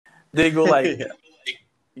They go like, Yeah.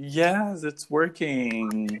 yes, it's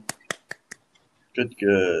working.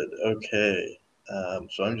 Good. Okay.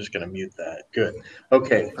 So I'm just going to mute that. Good.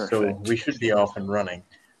 Okay. So Perfect. we should be off and running.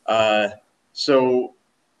 Uh, so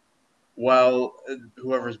while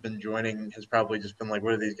whoever's been joining has probably just been like,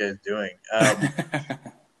 what are these guys doing? But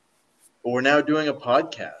we're now doing a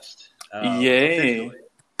podcast Yay. officially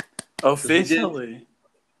because we did. Officially.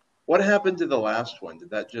 What happened to the last one? Did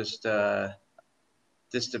that just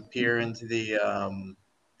disappear into the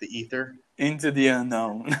ether? Into the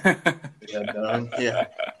unknown. The unknown? Yeah.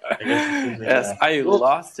 I guess it seems like Yes, I well,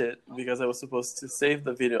 lost it because I was supposed to save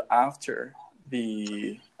the video after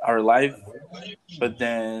the our live, but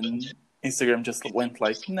then Instagram just went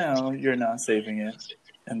like, no, you're not saving it,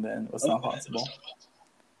 and then it was not possible.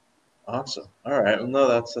 awesome. All right. Well, no,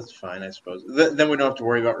 that's fine, I suppose. Then we don't have to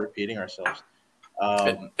worry about repeating ourselves.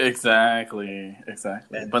 Exactly.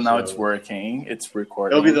 And But now it's so working. It's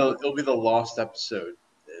recording. it'll be the lost episode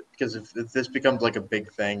because if this becomes like a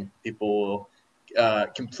big thing, people will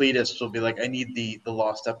completists will be like, I need the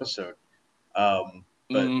lost episode. But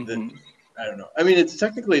Hmm. I don't know. I mean, it's on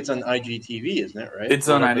IGTV, isn't it? Right? It's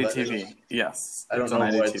on Whatever that is. IDTV. Yes, I it's don't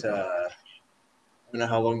on know what. IDTV. I don't know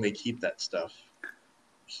how long they keep that stuff.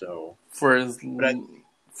 So, For but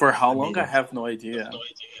for how I long, mean, I have no idea.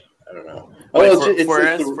 I don't know. Like Oh, it's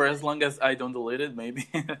like for as long as I don't delete it, maybe.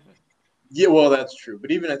 yeah, well, that's true.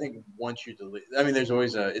 But even I think once you delete, I mean, there's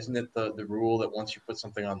always isn't it the rule that once you put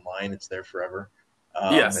something online, it's there forever?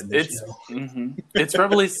 Yes, And there's it's it's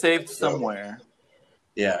probably saved so somewhere.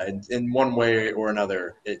 yeah, in one way or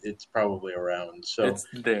another, it's probably around. So It's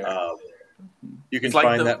there. um, you can It's like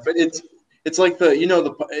find the that, but it's like the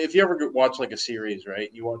if you ever watch like a series, right?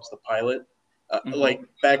 You watch the pilot, mhm. like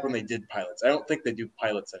back when they did pilots. I don't think they do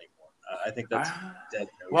pilots anymore. I think that's Ah, a dead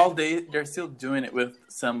well, notion. they're still doing it with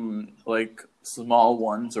some like small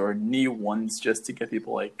ones or new ones just to get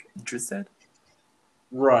people like interested.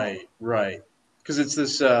 Right, right. Because it's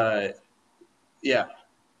this. Yeah.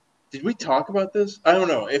 Did we talk about this? I don't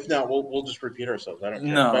know. If not, we'll just repeat ourselves. I don't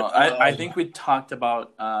care. No, But I think we talked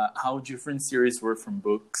about how different series were from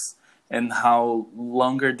books and how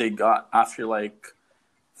longer they got after, like,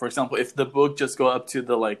 for example, if the book just go up to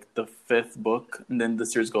the like the fifth book, and then the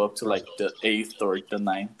series go up to like the eighth or the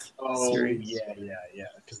ninth oh series. yeah.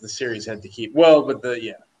 Because the series had to keep well, but the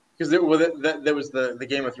yeah. Because there was the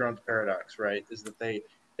Game of Thrones paradox, right? Is that they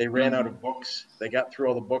ran out Mm-hmm. of books. They got through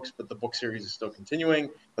all the books, but the book series is still continuing.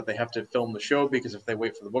 But they have to film the show because if they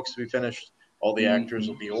wait for the books to be finished, all the actors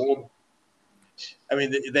Mm-hmm. will be old. I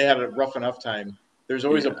mean, they had a rough enough time. There's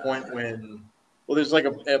always a Yeah. point when, well, there's like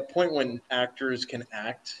a point when actors can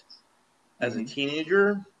act as a Mm-hmm. teenager,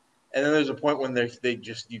 and then there's a point when they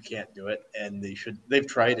just you can't do it, and they've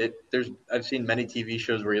tried it. I've seen many TV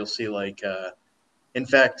shows where you'll see like, in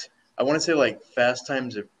fact, I want to say like Fast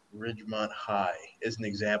Times at Ridgemont High is an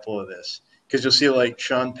example of this because you'll see like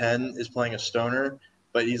Sean Penn is playing a stoner,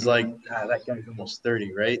 but he's like, Mm-hmm. that guy's almost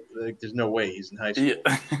 30, right? Like, there's no way he's in high Yeah.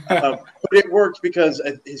 school. But it worked because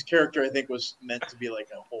his character, I think, was meant to be like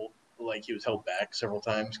like he was held back several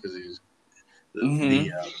times because he was the the,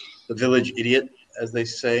 Mm-hmm. uh, the village idiot, as they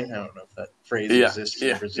say. I don't know if that phrase Yeah. exists in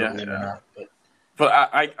Yeah. Yeah. Brazilian or Yeah. not, but But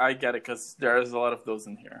I get it because there's a lot of those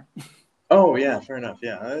in here. oh yeah, fair enough.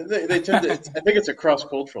 Yeah, they tend to. I think it's a cross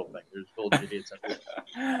cultural thing. There's village idiots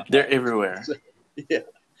everywhere. They're everywhere. So, yeah,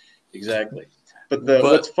 exactly. But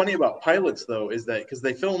what's But funny about pilots though is that because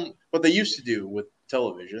they film what they used to do with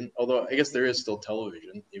television, although I guess there is still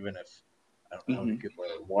television, even if I don't know how many mhm. people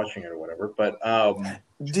are watching it or whatever. But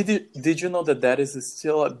Did you know that that is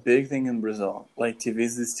still a big thing in Brazil? Like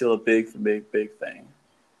TVs is still a big thing.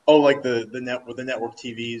 oh, like the network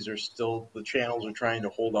TVs are still the channels are trying to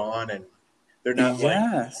hold on, and they're not like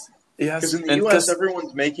Yes, because yes, in the and U.S. because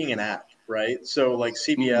everyone's making an app, right? So like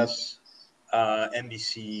CBS,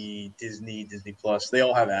 NBC, Disney Plus, they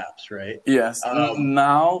all have apps, right? yes, Um,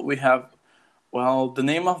 now we have. Well, the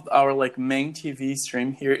name of our like main TV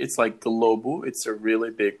stream here, it's like Globo. It's a really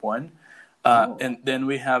big one, oh, and then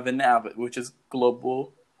we have an app which is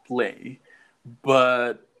Global Play.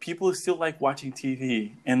 But people still like watching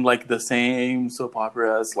TV and like the same soap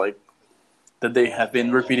operas, like that they have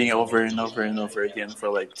been repeating over and over and over again for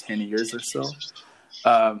like 10 years or so.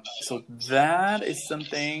 So that is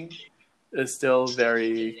something is still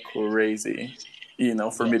very crazy,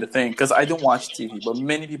 for yeah. me to think because I don't watch TV, but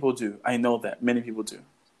many people do. I know that many people do.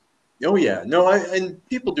 Oh yeah, no, and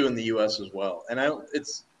people do in the U.S. as well, and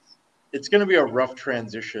it's going to be a rough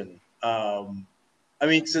transition. I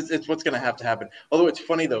mean, it's what's going to have to happen. Although it's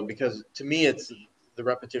funny though, because to me, it's the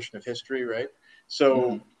repetition of history, right? Hmm.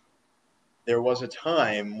 So there was a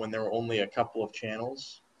time when there were only a couple of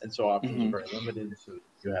channels, and so options are Hmm. very limited. So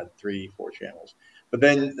you had 3, 4 channels, but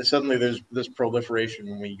then suddenly there's this proliferation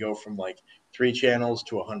when we go from like 3 channels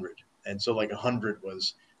to 100, and so like 100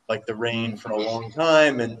 was like the reign for a long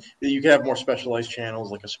time, and you could have more specialized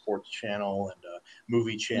channels like a sports channel and a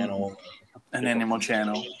movie Hmm. channel, An different animal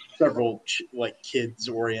channel. several like kids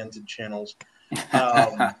oriented channels.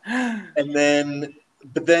 Um, and then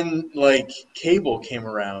but then like cable came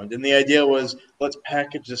around and the idea was let's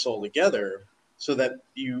package this all together so that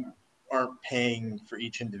you aren't paying for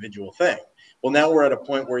each individual thing. Well, now we're at a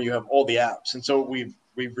point where you have all the apps, and so we've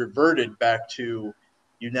reverted back to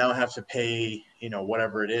you now have to pay,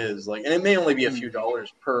 whatever it is, like, and it may only be a few Hmm.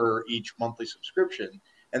 dollars per each monthly subscription,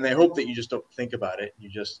 and they hope that you just don't think about it, you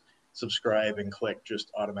just subscribe and click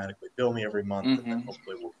just automatically bill me every month, and then Hmm.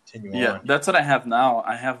 hopefully we'll continue Yeah, on. that's what I have now.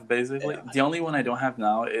 I have basically Yeah. the only one I don't have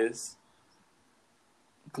now is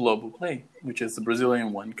Global Play, which is the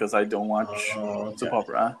Brazilian one because I don't watch Oh, soap okay.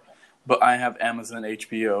 opera. But I have Amazon,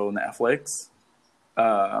 HBO, Netflix.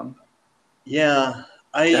 Um, Yeah,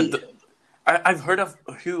 and I I've heard of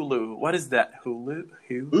Hulu. What is that? Hulu.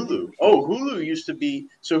 Oh, Hulu. Hulu used to be,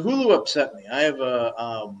 so Hulu upset me. I have a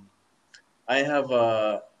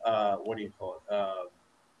what do you call it?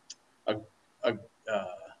 A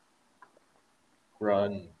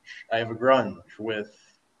grunge. I have a grunge with.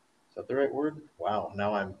 Is that the right word? Wow.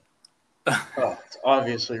 Now I'm. Oh, it's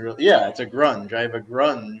obviously really. Yeah, it's a grunge. I have a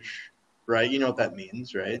grunge. Right. You know what that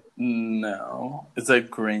means, right? No, is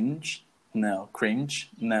that cringe? No, cringe.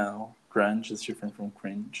 No, grunge is different from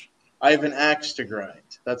cringe. I have an axe to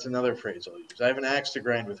grind. That's another phrase I'll use. I have an axe to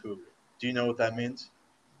grind with Hulu. Do you know what that means?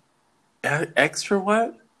 Extra what?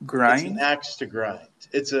 It's an Grind? axe to grind.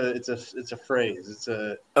 It's a phrase.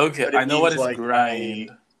 Okay, But I it know what means is like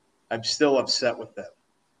grind. I'm still upset with them.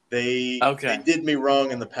 They Okay, did me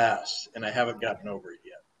wrong in the past, and I haven't gotten over it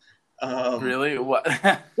yet. really? What?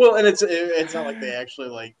 Well, and it's not like they actually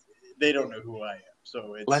like they don't know who I am,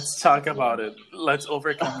 so Let's it's talk about it. Let's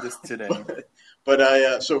overcome this today. but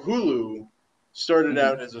I so Hulu started Mm-hmm.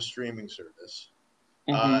 out as a streaming service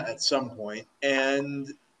Mm-hmm. at some point, and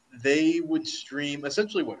they would stream.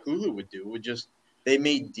 Essentially, what Hulu would do would just they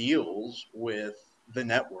made deals with the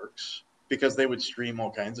networks because they would stream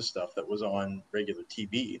all kinds of stuff that was on regular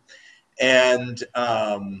TV, and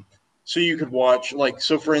so you could watch like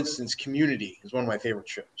so. For instance, Community is one of my favorite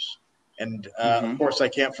shows, and of Mm-hmm. course, I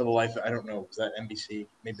can't for the life. I don't know. Was that NBC?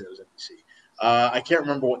 Maybe that was NBC. I can't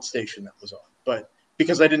remember what station that was on, but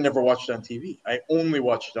because I didn't ever watch it on TV, I only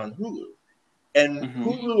watched it on Hulu. And Mm-hmm.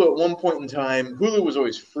 Hulu, at one point in time, Hulu was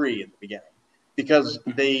always free in the beginning because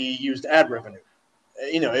they used ad revenue.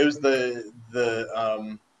 It was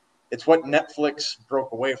it's what Netflix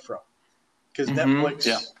broke away from because Mm-hmm.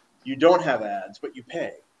 Yeah. Netflix, you don't have ads, but you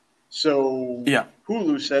pay. So Yeah.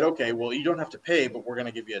 Hulu said, okay, well, you don't have to pay, but we're going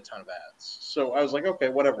to give you a ton of ads. So I was like, okay,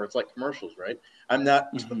 whatever. It's like commercials, right? I'm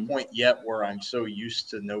not to the Mm-hmm. point yet where I'm so used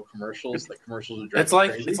to no commercials that commercials are It's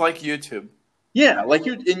driving me like crazy. YouTube. Yeah, like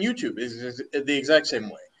you in YouTube is the exact same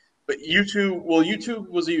way. But YouTube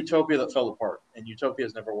was a utopia that fell apart, and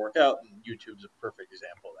utopias never work out. And YouTube's a perfect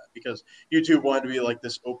example of that because YouTube wanted to be like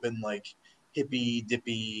this open, like hippy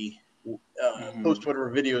dippy, Mm-hmm. post whatever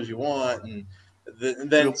videos you want, and We'll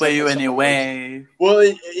then pay you suddenly someone goes, anyway.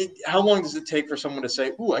 "Well, how long does it take for someone to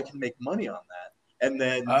say, ooh, I can make money on that?" And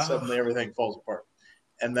then Oh, suddenly everything falls apart,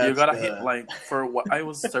 and you that's gotta hit the like for what I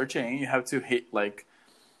was searching. You have to hit like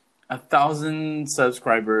 1,000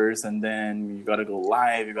 subscribers, and then you gotta go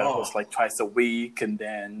live. You gotta oh post like twice a week, and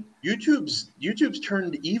then. YouTube's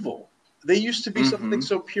turned evil. They used to be something Mm-hmm.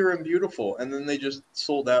 so pure and beautiful, and then they just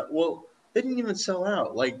sold out. Well, they didn't even sell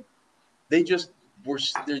out. Like they just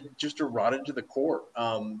they're just eroded to the core.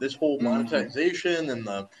 This whole Mm-hmm. monetization and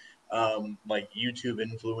the like YouTube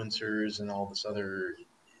influencers and all this other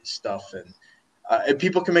stuff, and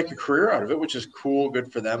people can make a career out of it, which is cool,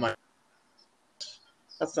 good for them.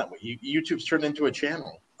 That's not what YouTube's turned into a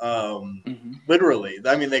channel. Mm-hmm. Literally,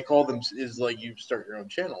 I mean, they call them is like you start your own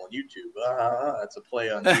channel on YouTube. That's a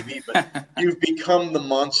play on TV, but you've become the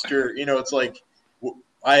monster. It's like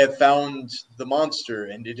I have found the monster,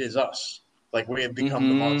 and it is us. Like we have become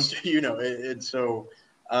the Mm-hmm. monster. And so,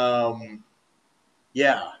 um,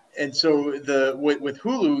 yeah. And so with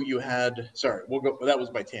Hulu, you had sorry, we'll go. That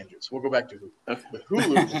was my tangent. So we'll go back to Hulu. With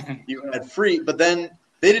Hulu, Okay. you had free, but then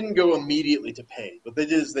they didn't go immediately to pay. What they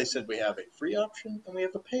did is they said we have a free option and we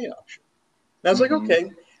have a pay option. And I was like, Mm-hmm.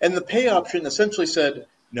 okay. And the pay option essentially said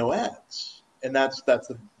no ads, and that's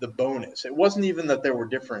the bonus. It wasn't even that there were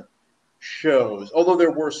different shows, although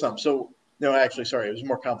there were some. So no, actually, sorry, it was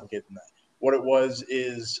more complicated than that. What it was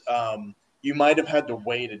is you might have had to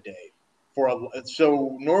wait a day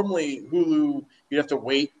So normally Hulu, you'd have to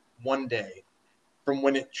wait 1 day from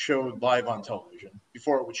when it showed live on television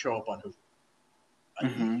before it would show up on Hulu. I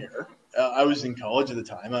didn't Mm-hmm. care. I was in college at the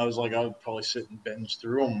time. I was like, I would probably sit and binge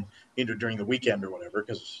through them either during the weekend or whatever,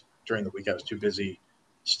 because during the week I was too busy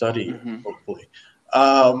studying, Mm-hmm. hopefully.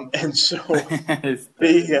 And so It's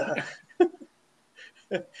they, the-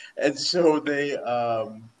 and so they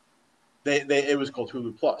it was called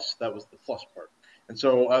Hulu Plus. That was the plus part. And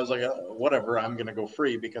so I was like, whatever, I'm gonna go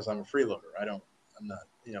free because I'm a freeloader. I'm not,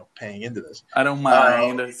 paying into this. I don't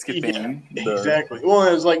Uh, mind yeah, skipping the. exactly. Well,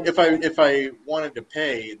 it was like if I wanted to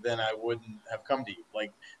pay, then I wouldn't have come to you.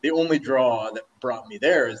 Like the only draw that brought me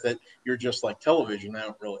there is that you're just like television. I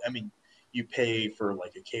don't really. I mean, you pay for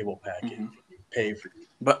like a cable package. Mhm. You pay for your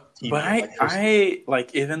But TV electricity. I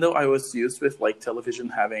like, even though I was used with like television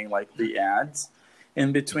having like the ads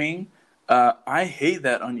in between, I hate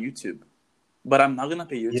that on YouTube. But I'm not gonna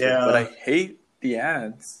pay YouTube. But I Yeah, hate the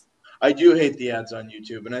ads. I do hate the ads on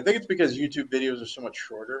YouTube, and I think it's because YouTube videos are so much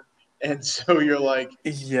shorter. And so you're like,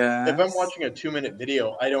 if I'm Yes. watching a 2 minute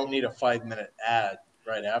video, I don't need a 5 minute ad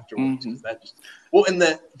right afterwards Mm-hmm. because that just and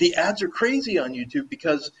the ads are crazy on YouTube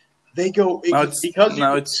because they go because you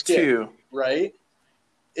Now can it's skip, two. right.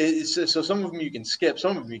 So some of them you can skip,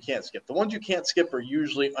 some of them you can't skip. The ones you can't skip are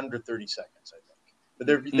usually under 30 seconds, I think, but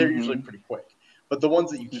they're usually Mm-hmm. pretty quick. But the ones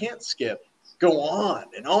that you can't skip go on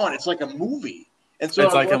and on. It's like a movie. And so I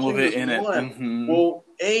It's was like a watching movie this in it. one. Mm-hmm. Well,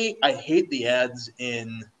 I hate the ads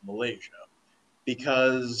in Malaysia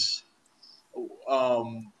because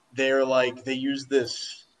they're like they use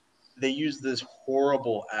this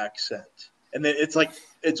horrible accent, and it's like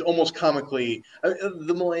it's almost comically.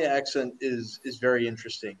 The Malay accent is very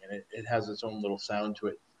interesting, and it has its own little sound to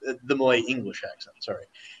it. The Malay English accent, sorry,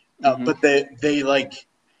 Mm-hmm. but they like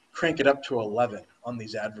crank it up to 11 on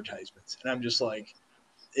these advertisements, and I'm just like,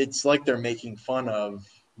 it's like they're making fun of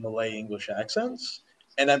Malay English accents,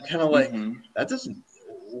 and I'm kind of like, Mm-hmm. that doesn't.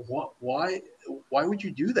 Why would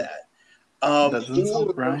you do that? That doesn't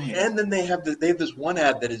sound right. And then they have this one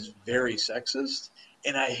ad that is very sexist,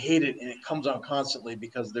 and I hate it. And it comes on constantly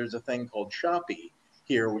because there's a thing called Shopee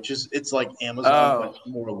here, which is it's like Amazon but Oh,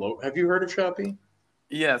 more low. Have you heard of Shopee?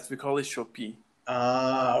 yes, we call it Shopee.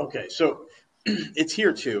 Okay, so it's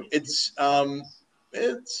here too. It's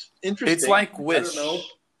It's interesting. like I don't know.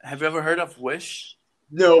 Wish. Have you ever heard of Wish?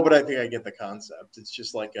 No, but I think I get the concept. It's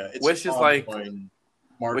just like it's an Wish is like ongoing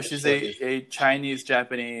Wish is marketplace. a Chinese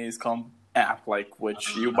Japanese app like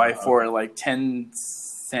which you buy for like 10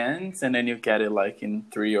 cents and then you get it like in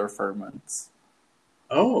 3 or 4 months.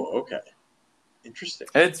 Oh, okay, interesting.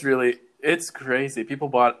 It's crazy. People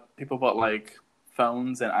bought like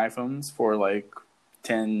phones and iPhones for like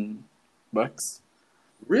 $10, and then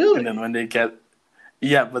Really? when they get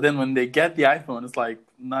yeah, but then when they get the iPhone, it's like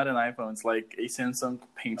not an iPhone. It's like a Samsung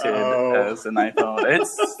painted Oh. as an iPhone.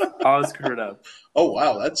 It's all screwed up. Oh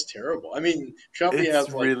wow, that's terrible. I mean, Shopee It's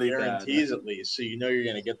has like really bad. guarantees at least, so you know you're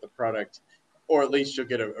going to get the product, or at least you'll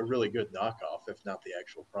get a really good knockoff, if not the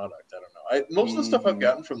actual product. I don't know. Most of the stuff I've Hmm.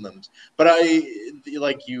 gotten from them, but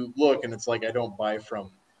like you look and it's like I don't buy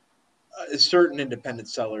from certain independent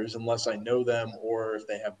sellers unless I know them or if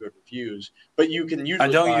they have good reviews. But you can I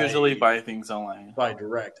usually don't usually buy things online. buy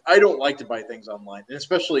direct. I don't like to buy things online, and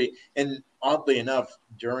especially and oddly enough,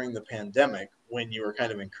 during the pandemic, when you were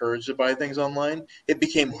kind of encouraged to buy things online, it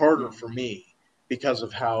became harder for me because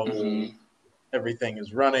of how Hmm. everything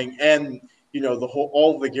is running, and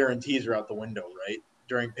all the guarantees are out the window, right?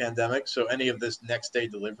 During pandemic, so any of this next day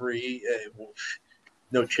delivery,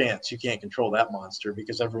 no chance. You can't control that monster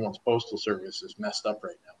because everyone's postal service is messed up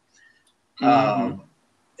right now. Hmm.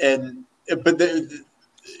 And but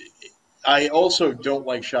I also don't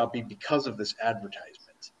like Shopee because of this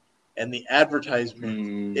advertisement. And the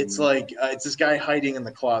advertisement, it's Mm. like it's this guy hiding in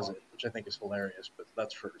the closet, which I think is hilarious, but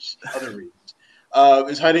that's for other reasons.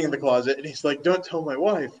 Is hiding in the closet, and he's like, "Don't tell my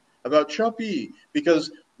wife about Shopee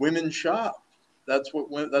because women shop. That's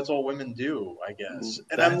all women do, I guess."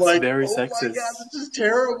 And I'm That's like, very "Oh my god, sexist. this is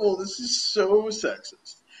terrible. This is so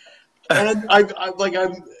sexist." And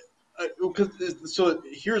so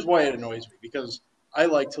here's why it annoys me because I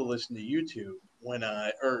like to listen to YouTube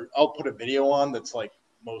or I'll put a video on that's like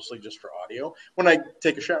mostly just for audio when I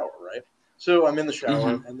take a shower, right? So I'm in the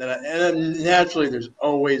shower, Hmm. and then naturally there's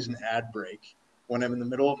always an ad break when I'm in the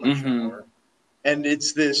middle of my Hmm. shower, and And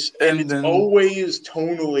it's then always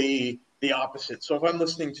tonally the opposite. So if I'm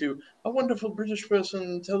listening to a wonderful British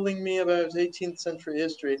person telling me about 18th century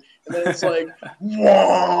history, and then it's like,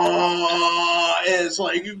 wah, and it's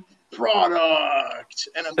like product,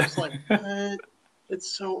 and I'm just like, what? It's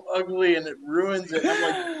so ugly and it ruins it. I'm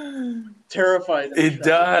like terrified. In the It shower.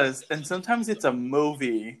 does, and sometimes it's a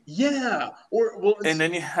movie, Yeah, or well, and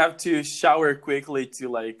then you have to shower quickly to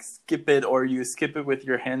like skip it, or you skip it with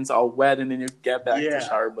your hands all wet, and then you get back to yeah,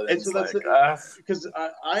 shower. But and so it's that's like, because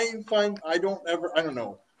I find I don't ever I don't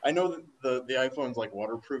know. I know that the iPhone's like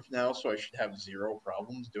waterproof now, so I should have zero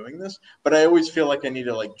problems doing this. But I always feel like I need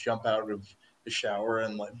to like jump out of the shower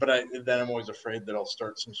and like. But then I'm always afraid that I'll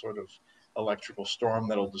start some sort of electrical storm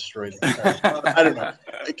that'll destroy the entire phone. I don't know.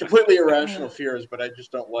 Completely irrational fears, but I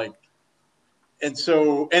just don't like. And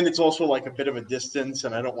so, and it's also like a bit of a distance,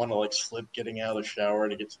 and I don't want to like slip getting out of the shower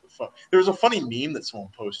to get to the phone. There was a funny meme that someone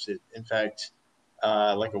posted, in fact,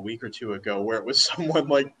 like a week or two ago, where it was someone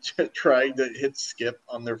like trying to hit skip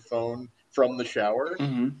on their phone from the shower.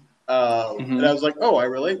 hmm And I was like, oh, I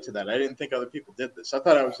relate to that. I didn't think other people did this. I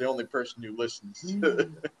thought I was the only person who listens to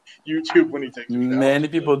YouTube when he takes a shower. Many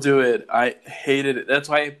people do it. I hated it. That's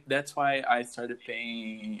why I started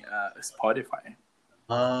paying Spotify.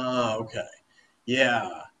 Okay. Yeah.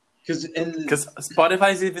 Because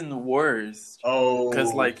Spotify is even worse. Oh.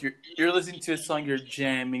 Because like you're listening to a song, you're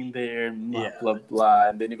jamming there, blah Yeah. blah blah,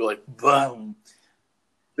 and then you go like boom.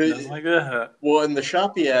 It's like, well, and the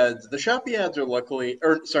Shopee ads are luckily,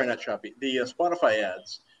 or sorry, not Shopee, the Spotify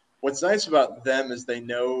ads. What's nice about them is they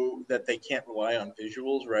know that they can't rely on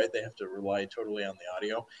visuals, right? They have to rely totally on the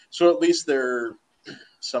audio. So at least they're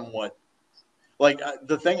somewhat like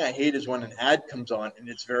the thing I hate is when an ad comes on and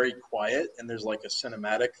it's very quiet and there's like a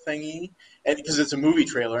cinematic thingy, and because it's a movie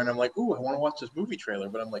trailer, and I'm like, ooh, I want to watch this movie trailer,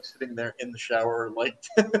 but I'm like sitting there in the shower, like,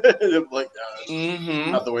 like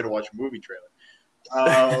not the way to watch a movie trailer.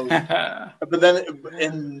 But then,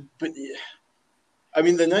 but I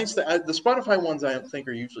mean, the Spotify ones I don't think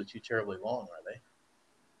are usually too terribly long, are they?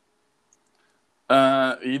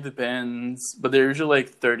 It depends, but they're usually like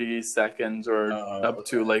 30 seconds or up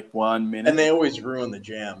to like 1 minute. And they always ruin the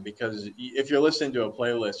jam because if you're listening to a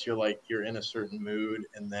playlist, you're in a certain mood,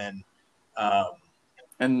 and then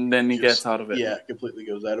it gets out of it. Yeah, completely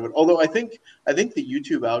goes out of it. Although I think the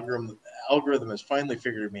YouTube algorithm has finally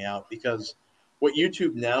figured me out, because what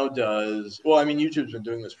YouTube now does, well, I mean, YouTube's been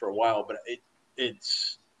doing this for a while, but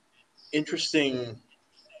it's interesting.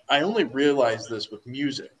 I only realized this with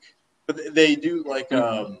music. But they do like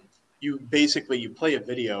you play a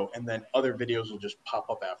video and then other videos will just pop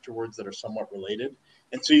up afterwards that are somewhat related,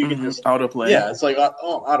 and so you can just autoplay. Yeah, it's like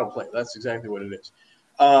autoplay. That's exactly what it is.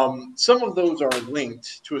 Some of those are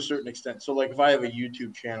linked to a certain extent. So like if I have a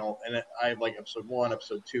YouTube channel and I have like episode 1,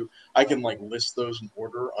 episode 2, I can like list those in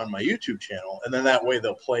order on my YouTube channel, and then that way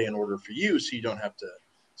they'll play in order for you, so you don't have to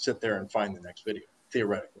sit there and find the next video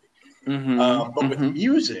theoretically. But with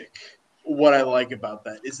music, what I like about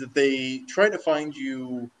that is that they try to find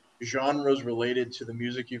you genres related to the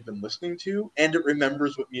music you've been listening to, and it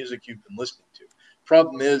remembers what music you've been listening to.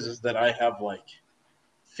 Problem is that I have like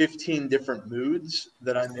 15 different moods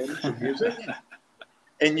that I'm in for music,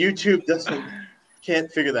 and YouTube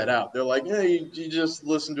can't figure that out. They're like, hey, you just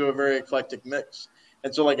listen to a very eclectic mix.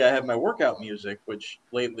 And so like I have my workout music, which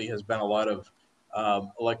lately has been a lot of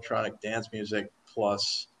electronic dance music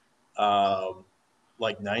plus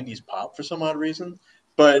like 90s pop for some odd reason,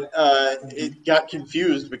 but it got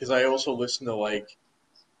confused because I also listen to like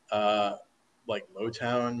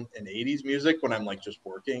Motown and 80s music when I'm like just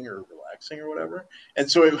working or relaxing or whatever, and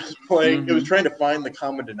so it was playing. It was trying to find the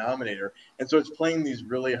common denominator, and so it's playing these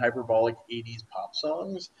really hyperbolic 80s pop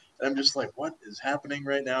songs, and I'm just like, what is happening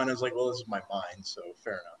right now? And I was like, well, this is my mind, so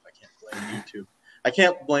fair enough. I can't blame YouTube. I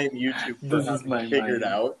can't blame YouTube for having figured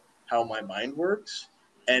out how my mind works.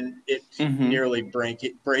 And it nearly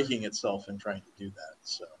breaking itself in trying to do that.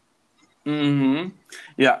 So,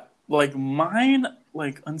 yeah, like mine,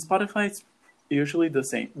 like on Spotify, it's usually the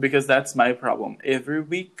same because that's my problem. Every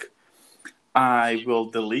week, I will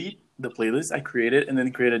delete the playlist I created and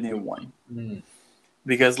then create a new one.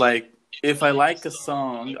 Because, like, if I like a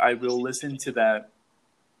song, I will listen to that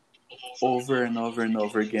over and over and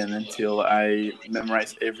over again until I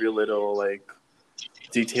memorize every little like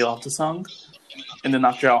detail of the song. And then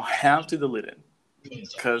after, I'll have to delete it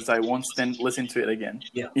because I won't then listen to it again.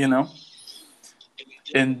 Yeah. You know?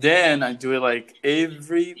 And then I do it like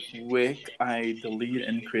every week. I delete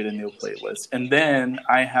and create a new playlist. And then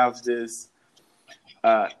I have this,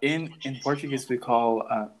 in Portuguese we call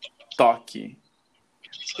toque,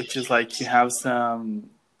 which is like you have some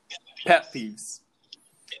pet peeves.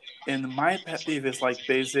 And my pet peeve is like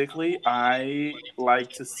basically I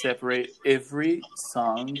like to separate every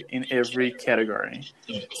song in every category.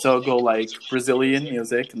 So I'll go like Brazilian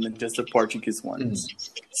music and then just the Portuguese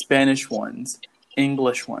ones, Spanish ones,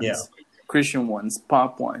 English ones, Christian ones,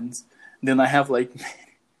 pop ones, Then I have like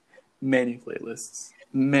many playlists,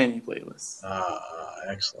 many playlists.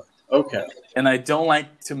 Excellent. Okay. And I don't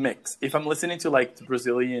like to mix. If I'm listening to like the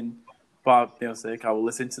Brazilian pop music, I will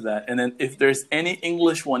listen to that. And then if there's any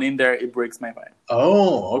English one in there, it breaks my vibe.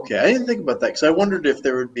 Oh, okay. I didn't think about that because I wondered if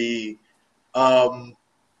there would be.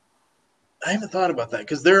 I haven't thought about that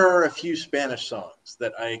because there are a few Spanish songs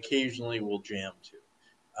that I occasionally will jam to.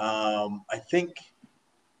 I think.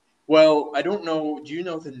 Well, I don't know. Do you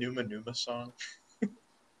know the Numa Numa song?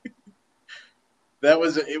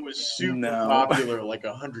 It was super No. popular like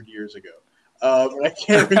 100 years ago. But I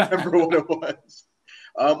can't remember what it was.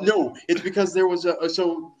 No, it's because there was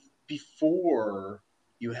so before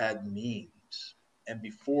you had memes and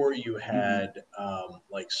before you had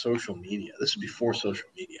like social media. This is before social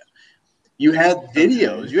media. You had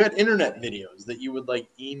videos. Okay. You had internet videos that you would like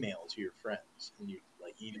email to your friends and you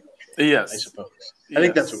like email share, I Yes. suppose. I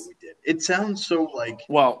think that's what Yes. we did. It sounds so like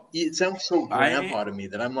Well, it sounds so I grandpa to me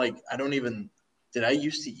that I'm like I don't even. Did I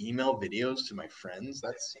used to email videos to my friends?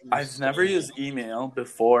 That I've seems never so. used email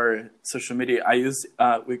before social media. I used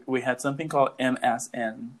we had something called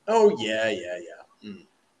MSN. Oh yeah.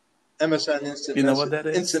 MSN You know what that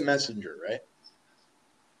Instant is? Messenger, right?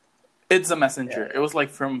 It's a Yeah. messenger. It was like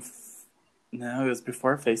from no, it was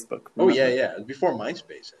before Facebook. Oh yeah, Remember? yeah. Before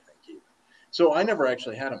MySpace, I think. Even. So I never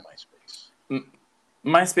actually had a MySpace.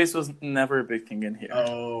 MySpace was never a big thing in here,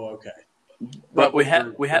 Oh, okay. but Probably we for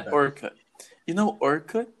had better. Orkut. You know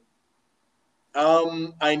Orkut?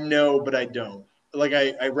 I know, but I don't. Like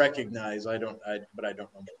I recognize. But I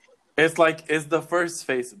don't know. It's the first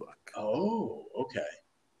Facebook. Oh, okay.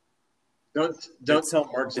 Don't It's tell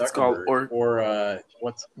Mark it's called Zuckerberg or or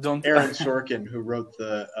what's don't. Aaron Sorkin who wrote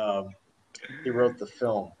he wrote the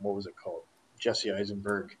film. What was it called? Jesse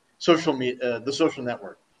Eisenberg. The Social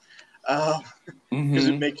Network. Because it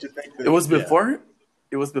Mhm. makes you think It that was yeah. before.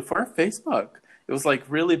 It was before Facebook. It was like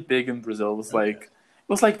really big in Brazil. Okay. It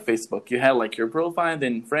was like Facebook. You had like your profile,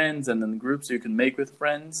 then friends, and then groups you can make with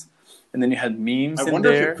friends, and then you had I memes in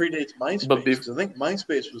wonder if it there. predates But MySpace because I think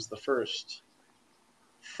MySpace was the first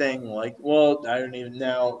thing. Like, well, I don't even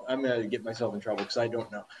now. I'm gonna get myself in trouble because I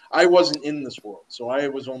don't know. I wasn't in this world, so I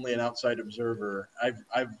was only an outside observer.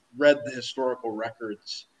 I've read the historical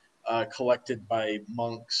records collected by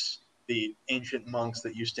monks, the ancient monks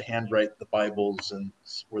that used to handwrite the Bibles and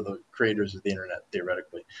were the creators of the internet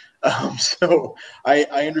theoretically. So I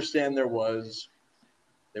understand there was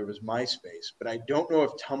MySpace, but I don't know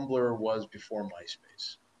if Tumblr was before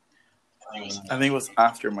MySpace. I think it was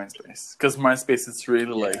after MySpace because MySpace is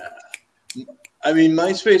really like Yeah, I mean,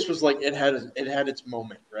 MySpace was like it had its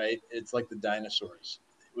moment, right? It's like the dinosaurs.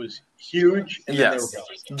 It was huge, and then they were yes.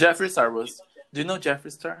 gone. Jeffree Star was. Do you know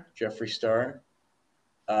Jeffree Star, Jeffree Star?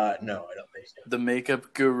 No, I don't think so. the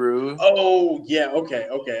makeup guru? Oh yeah, okay.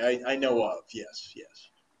 I know of yes.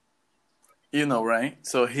 You know, right?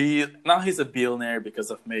 So he's a billionaire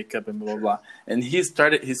because of makeup and blah blah blah. And he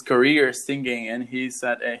started his career singing, and he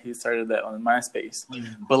said he started that on MySpace.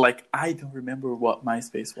 But like, I don't remember what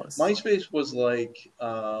MySpace was. MySpace was like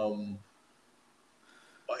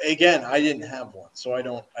again, I didn't have one, so I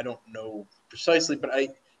don't know precisely, but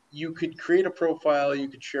you could create a profile, you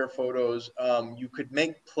could share photos, you could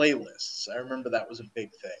make playlists. I remember that was a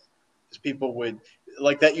big thing because people would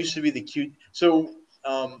like that used to be the cute. So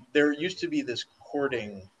there used to be this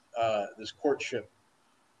courtship.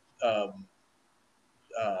 Um,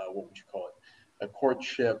 what would you call it? A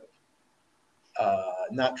courtship,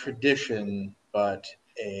 not tradition, but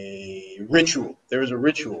a ritual. There was a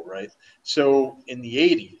ritual, right? So in the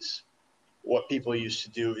 80s, what people used to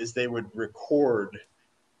do is they would record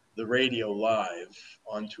the radio live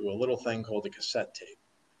onto a little thing called a cassette tape,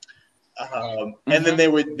 and then they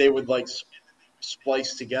would like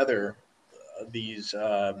splice together these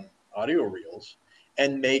audio reels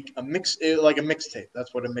and make like a mixtape.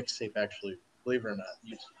 That's what a mixtape actually, believe it or not,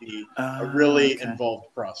 used to be a really Okay.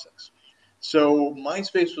 involved process. So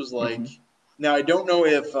MySpace was like. Now I don't know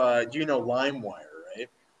if do you know LimeWire, right?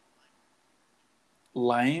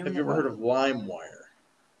 Have you ever heard Lime? of LimeWire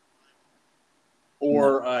No,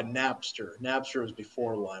 or Napster? Napster was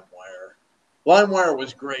before LimeWire. LimeWire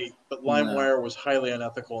was great, but no. LimeWire was highly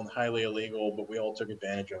unethical and highly illegal. But we all took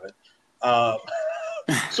advantage of it. Uh,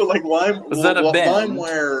 so like Was that a band?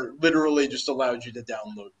 LimeWire literally just allowed you to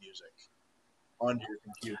download music onto your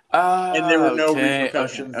computer, and there Ah, were no okay,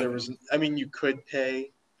 repercussions. There okay. was, I mean, you could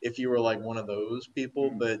pay if you were like one of those people,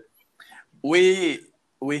 but We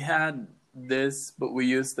we had this, but we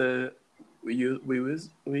used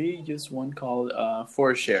one called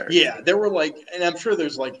For Share. yeah, there were like, and I'm sure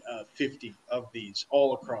there's like 50 of these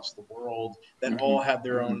all across the world that all Hmm have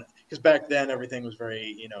their hmm own. Because back then everything was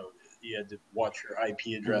very, you had to watch your IP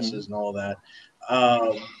Mm-hmm. addresses and all that.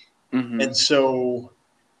 Um, Mm-hmm. and so,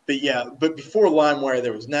 but before LimeWire,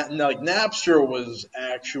 there was like Napster was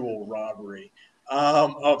actual robbery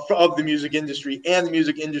of the music industry, and the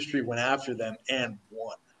music industry went after them and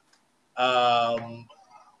won. Um,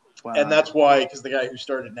 and Wow. that's why, because the guy who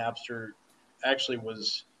started Napster actually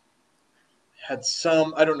had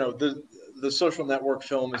some, I don't know, the social network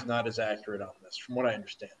film is not as accurate on this, from what I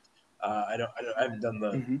understand. I haven't done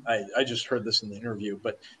Mm-hmm. I just heard this in the interview,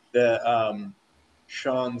 but the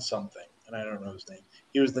Sean something, and I don't know his name.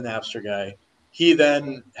 He was the Napster guy. He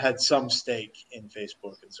then had some stake in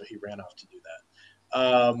Facebook, and so he ran off to do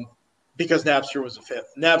that. Because Napster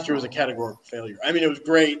was a categorical failure. I mean, it was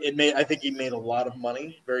great. I think he made a lot of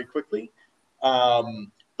money very quickly,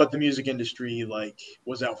 but the music industry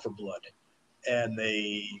was out for blood, and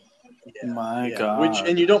My and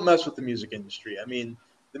God. you don't mess with the music industry. I mean,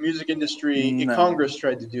 the music industry, No. Congress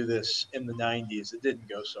tried to do this in the '90s. It didn't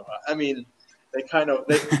go so hot. I mean,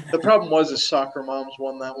 the problem was is soccer moms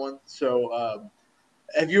won that one. So,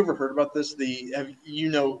 have you ever heard about this?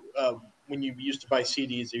 When you used to buy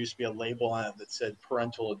CDs, there used to be a label on it that said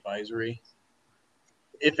parental advisory.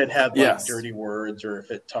 If it had like Yes. dirty words or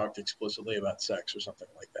if it talked explicitly about sex or something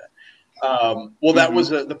like that. Well,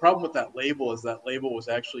 Mm-hmm. the problem with that label is that label was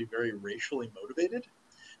actually very racially motivated.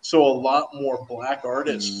 So a lot more black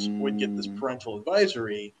artists would get this Mm-hmm. parental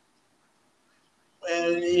advisory,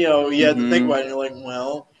 and you had to think Mm-hmm. about it. And you're like,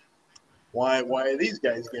 well, why are these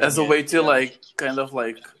guys getting As a it? way to like kind of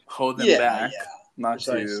like hold them Yeah, back, not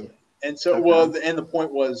to. precisely. And so, Okay. and the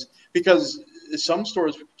point was because some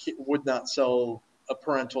stores would not sell a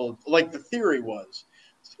parental. Like the theory was,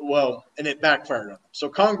 well, and it backfired on them. So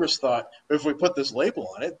Congress thought, if we put this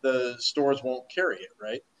label on it, the stores won't carry it,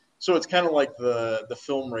 right? So it's kind of like the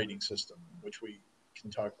film rating system, which we can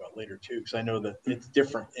talk about later too, because I know that it's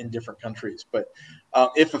different in different countries. But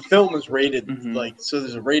if a film is rated Mm-hmm. so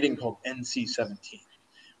there's a rating called NC-17,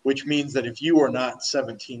 which means that if you are not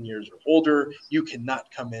 17 years or older, you cannot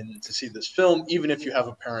come in to see this film, even if you have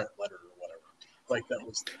a parent letter or whatever. Like that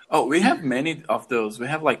was, Oh, we have many of those. We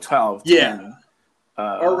have like 12, yeah. 10,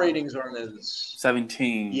 Our ratings aren't as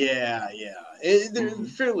 17. they're Mm-hmm.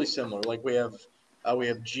 fairly similar. Like we have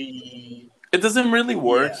G. It doesn't really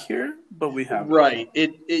work Yeah, here, but we have it. right.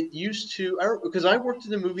 It used to because I worked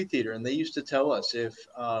in a movie theater and they used to tell us if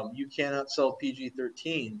you cannot sell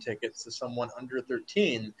PG-13 tickets to someone under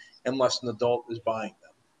 13 unless an adult is buying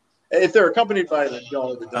them. If they're accompanied by an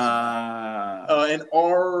adult, it doesn't matter. And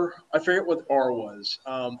R, I forget what R was.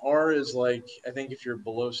 R is like I think if you're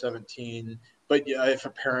below 17, but yeah, if a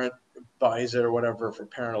parent buys it or whatever, if a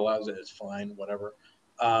parent allows it, it's fine, whatever.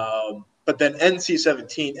 But then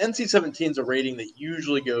NC-17 is a rating that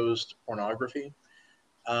usually goes to pornography,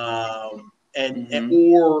 Mm-hmm.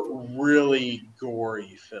 or really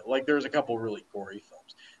gory film. Like there's a couple really gory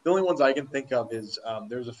films. The only ones I can think of is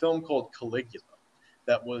there's a film called Caligula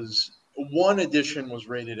that was one edition was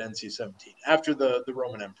rated NC-17 after the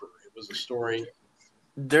Roman Emperor. It was a story.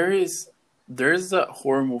 There is there's a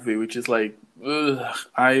horror movie which is like ugh,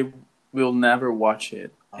 I will never watch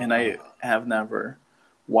it, and I have never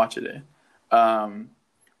watched it. Um,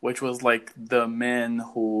 which was like the man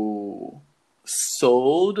who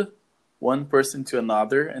sold one person to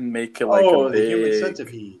another and make it like a The Human big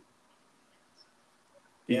Centipede.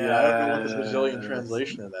 Yeah, I don't know what the Brazilian yes.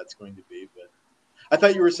 translation of that's going to be, but I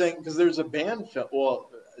thought you were saying because there's a banned film. Well,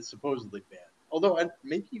 supposedly banned. Although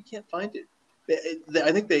maybe you can't find it.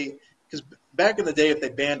 I think because back in the day, if they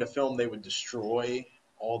banned a film, they would destroy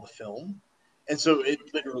all the film, and so it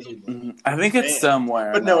literally I think it's banned.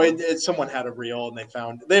 somewhere But no, now. someone had a reel,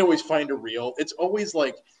 and they always find a reel. It's always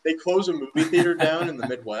like they close a movie theater down in the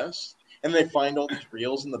Midwest, and they find all these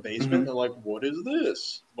reels in the basement. Hmm. And they're like, "What is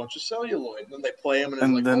this? A bunch of celluloid." And then they play them, and it's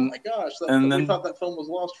And like, "Oh then my gosh, and we then thought that film was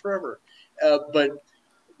lost forever." But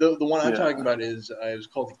the one I'm talking yeah. about is it was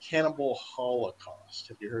called the Cannibal Holocaust.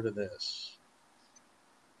 Have you heard of this?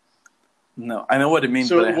 No, I know what it means,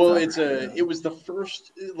 but So, I have well, never heard of it it. was the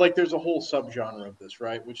first, like, there's a whole subgenre of this,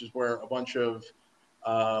 right? Which is where a bunch of,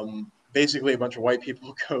 basically, a bunch of white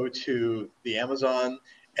people go to the Amazon,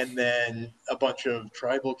 and then a bunch of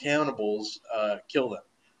tribal cannibals kill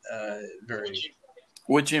them. Very,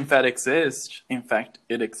 Which in fact exists. In fact,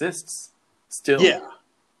 it exists still. yeah,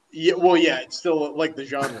 yeah. Well, yeah, it's still like the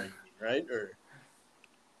genre, you mean, right? Or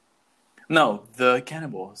No, the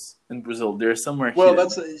cannibals in Brazil. They're somewhere well,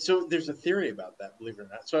 hidden. so. There's a theory about that, believe it or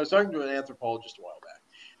not. So I was talking to an anthropologist a while back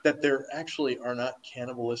that there actually are not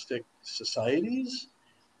cannibalistic societies,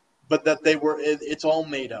 but that it's all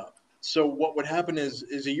made up. So what would happen is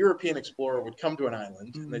a European explorer would come to an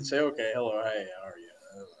island and they'd Mm. say, okay, hello, hi, how are you?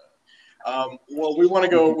 Well, we want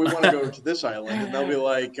to go. We want to go to this island, and they'll be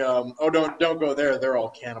like, "Oh, don't go there. They're all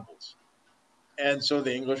cannibals." And so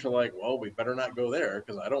the English are like, "Well, we better not go there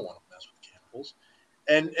because I don't want to mess with cannibals."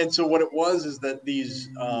 And so what it was is that this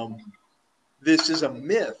is a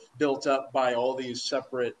myth built up by all these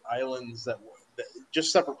separate islands that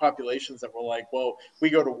just separate populations that were like, "Well, we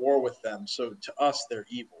go to war with them, so to us they're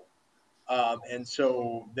evil." And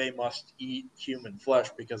so they must eat human flesh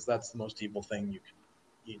because that's the most evil thing you can,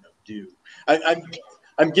 do.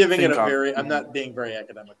 I'm giving it a very. I'm not being very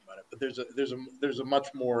academic about it, but there's a much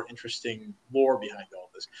more interesting lore behind all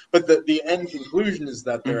this. But the end conclusion is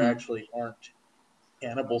that there actually aren't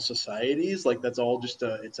cannibal societies. Like that's all just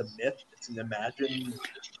it's a myth. It's an imagined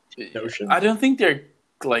notion. I don't think they're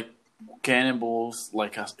like cannibals,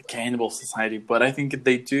 like a cannibal society, but I think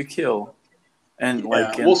they do kill. And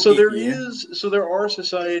like, so there are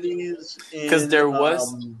societies because there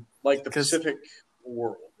was like the Pacific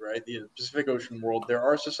world, right? The Pacific Ocean world. There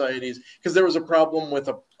are societies because there was a problem with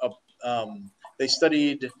they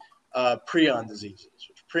studied prion diseases.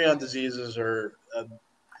 Prion diseases are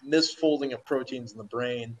misfolding of proteins in the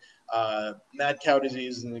brain. Mad cow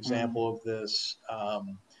disease is an example of this.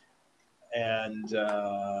 And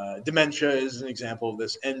dementia is an example of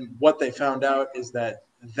this. And what they found out is that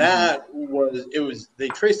they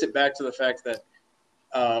traced it back to the fact that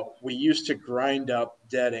we used to grind up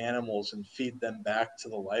dead animals and feed them back to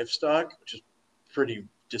the livestock, which is pretty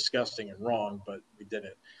disgusting and wrong, but we did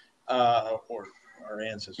it, or our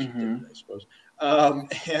ancestors did it, I suppose.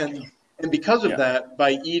 And because of that,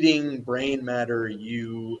 by eating brain matter,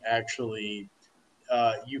 you actually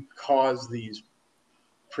you cause these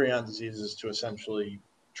prion diseases to essentially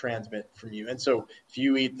transmit from you. And so if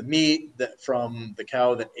you eat the meat from the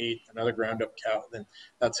cow that ate another ground up cow, then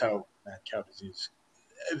that's how mad cow disease,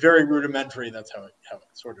 very rudimentary, that's how it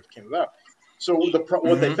sort of came about. So what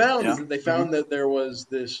they found is that they found that there was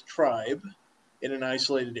this tribe in an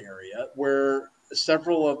isolated area where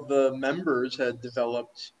several of the members had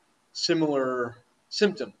developed similar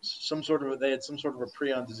symptoms. They had some sort of a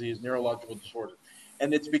prion disease, neurological disorder.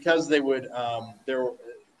 And it's because they would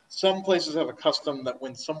some places have a custom that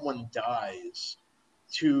when someone dies,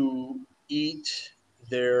 to eat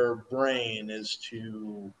their brain is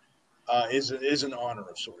an honor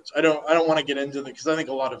of sorts. I don't want to get into it because I think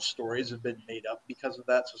a lot of stories have been made up because of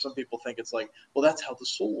that. So some people think it's like, well, that's how the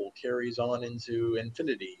soul carries on into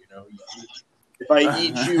infinity. If I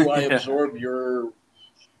eat you, I absorb your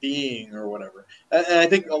being or whatever. And I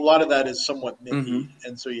think a lot of that is somewhat mythy,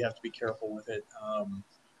 and so you have to be careful with it.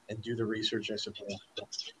 And do the research, I suppose.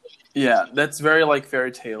 Yeah, that's very like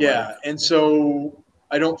fairy tale. Yeah, and so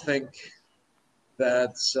I don't think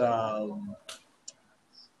that's. There's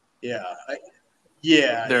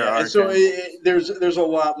a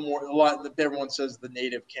lot more. A lot that everyone says the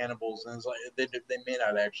native cannibals, and it's like they may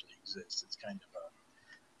not actually exist. It's kind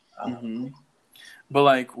of But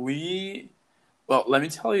like well, let me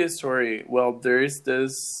tell you a story. Well, there is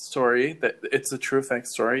this story that it's a true fact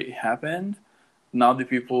story. It happened. Now the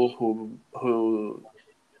people who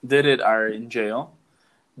did it are in jail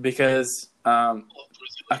because a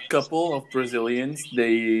couple of Brazilians,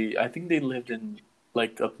 I think they lived in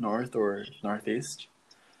like up north or northeast.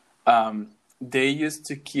 They used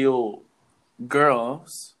to kill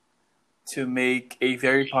girls to make a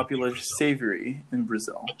very popular savory in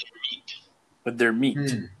Brazil with their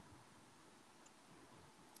meat.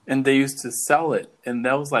 And they used to sell it, and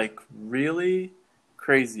that was like really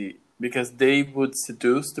crazy. Because they would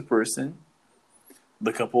seduce the person,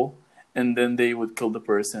 the couple, and then they would kill the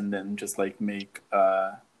person, then just like make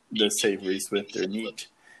the savories with their meat,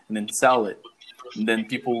 and then sell it. And then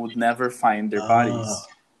people would never find their bodies.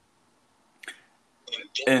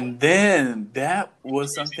 And then that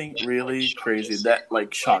was something really crazy that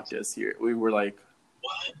like shocked us here. We were like,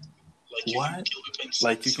 what?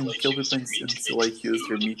 Like you can kill people and like use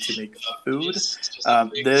your meat to make food.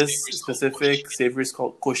 This specific savory is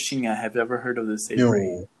called coxinha. Have you ever heard of this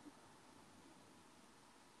savory?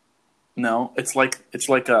 No, it's like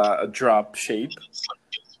a drop shape,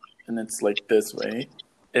 and it's like this way,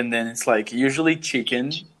 and then it's like usually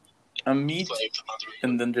chicken meat,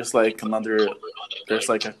 and then there's like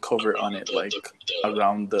a cover on it, like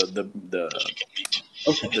around the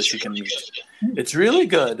chicken meat. It's really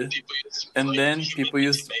good, and then people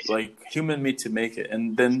use like human meat to make it,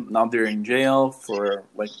 and then now they're in jail for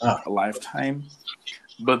like a lifetime.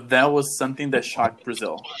 But that was something that shocked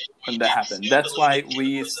Brazil when that happened. That's why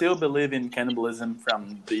we still believe in cannibalism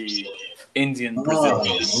from the Indian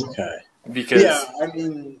Brazilians. Okay. Because I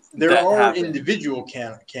mean, there are individual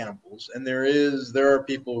cannibals, and there are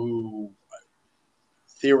people who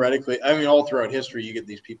theoretically, I mean, all throughout history, you get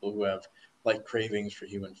these people who have like cravings for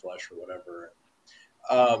human flesh or whatever.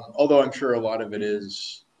 Although I'm sure a lot of it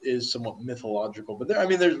is somewhat mythological, but I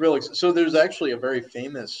mean, there's really so there's actually a very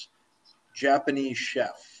famous Japanese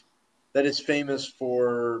chef that is famous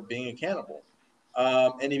for being a cannibal,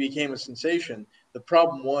 and he became a sensation. The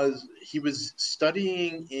problem was he was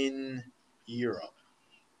studying in Europe,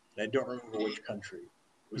 and I don't remember which country.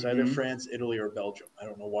 It was either Mm-hmm. France, Italy, or Belgium. I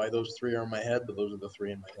don't know why those three are in my head, but those are the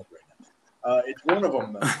three in my head right now. It's one of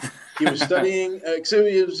them though. He was studying. So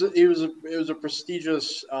it was a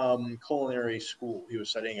prestigious culinary school he was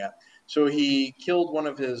studying at. So he killed one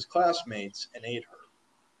of his classmates and ate her.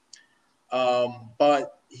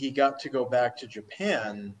 But he got to go back to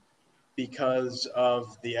Japan because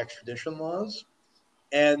of the extradition laws.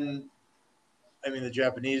 And I mean, the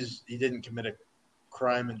Japanese, he didn't commit a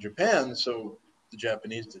crime in Japan, so the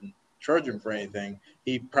Japanese didn't charge him for anything.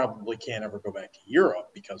 He probably can't ever go back to Europe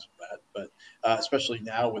because of that. But especially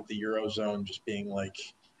now with the Eurozone just being like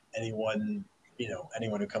anyone,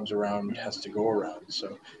 anyone who comes around has to go around.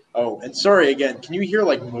 So, oh, and sorry again, can you hear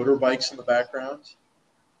like motorbikes in the background?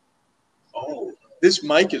 Oh, this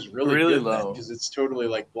mic is really Really good, man, low. because it's totally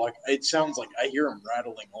like block. It sounds like I hear them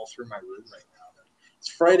rattling all through my room right now. It's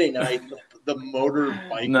Friday night. The motor No.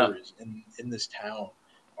 bikers in this town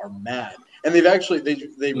are mad, and they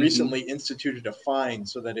Mm-hmm. recently instituted a fine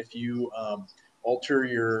so that if you alter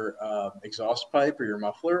your exhaust pipe or your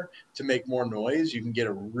muffler to make more noise, you can get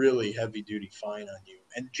a really heavy duty fine on you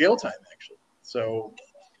and jail time actually. So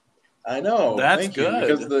I know, That's thank you,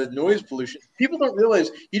 because good. the noise pollution. People don't realize,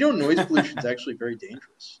 noise pollution is actually very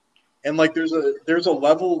dangerous, and like there's a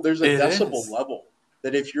level, there's a It decibel is. level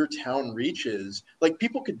that if your town reaches, like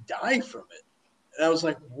people could die from it. And I was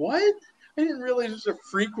like, what? I didn't realize there's a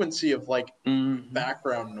frequency of like Mm-hmm.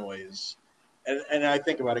 background noise. And I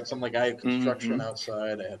think about it because I'm like, I have construction Mm-hmm.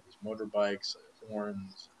 outside, I have these motorbikes, I have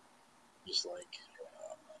horns, just like,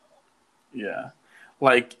 Yeah.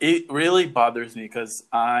 Like it really bothers me because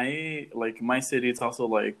I like my city. It's also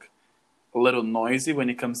like a little noisy when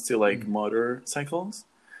it comes to like motorcycles,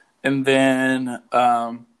 and then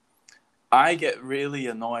I get really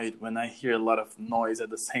annoyed when I hear a lot of noise at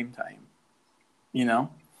the same time. You know,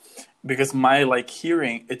 because my like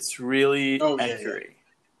hearing it's really oh yeah, yeah. accurate.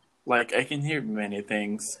 Like I can hear many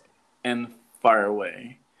things and far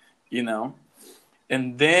away. You know,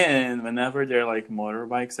 and then whenever they're like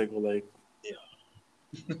motorbikes, I go like,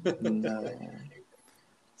 no.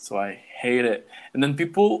 So I hate it. And then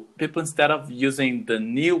people instead of using the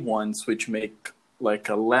new ones which make like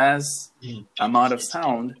a less amount of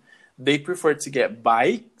sound, they prefer to get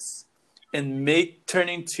bikes and make turn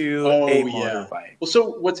into a Oh yeah. motorbike. Well,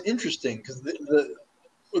 so what's interesting because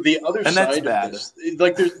the other And that's side of bad. this,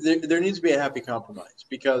 like there needs to be a happy compromise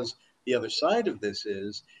because the other side of this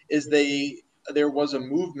is there was a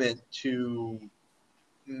movement to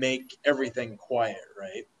make everything quiet,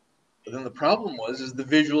 right? But then the problem is the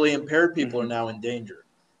visually impaired people are Mm-hmm. now in danger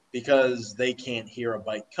because they can't hear a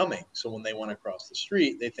bike coming. So when they want to cross the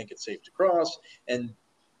street, they think it's safe to cross, and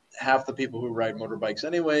half the people who ride motorbikes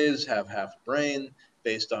anyways have half a brain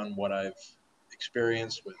based on what I've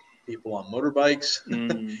experienced with people on motorbikes,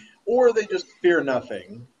 Mm-hmm. or they just fear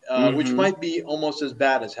nothing, which Mm-hmm. might be almost as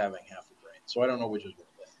bad as having half a brain. So I don't know which is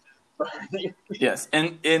worse. Yes.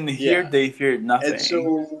 And in here Yeah, they fear and nothing.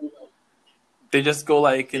 so They just go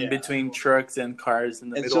like in yeah, between trucks and cars in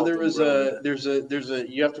the and middle so of there the was road. a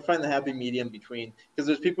you have to find the happy medium between, because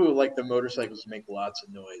there's people who like the motorcycles to make lots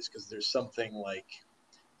of noise because there's something like,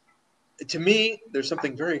 to me, there's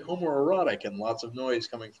something very homoerotic and lots of noise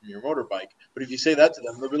coming from your motorbike. But if you say that to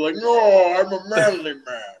them, they'll be like, "No, I'm a manly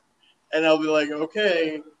man," and I'll be like,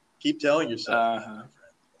 "Okay, keep telling yourself Uh-huh.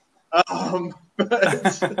 that, my friend."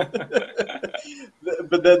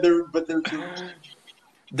 But then there's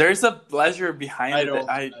There's a pleasure behind I it that don't,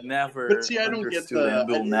 I but never see, understood and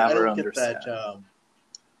will I never don't get that understand.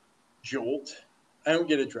 jolt. I don't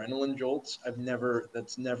get adrenaline jolts.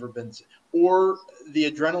 That's never been, or the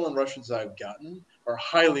adrenaline rushes I've gotten are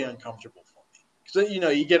highly uncomfortable for me.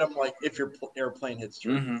 Because you get them like if your airplane hits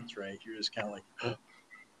Mm-hmm. turbulence, right? You're just kind of like,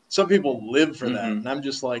 some people live for that, Mm-hmm. and I'm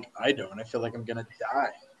just like, I don't. I feel like I'm gonna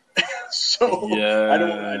die. So I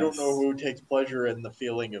don't know Yes. who takes pleasure in the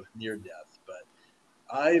feeling of near death, but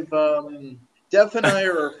I've Death and I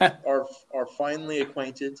are finally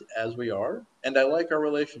acquainted as we are, and I like our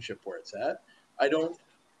relationship where it's at. I don't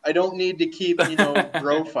I don't need to keep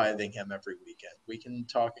bro fiving him every weekend. We can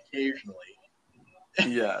talk occasionally.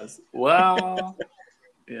 Yes. Well,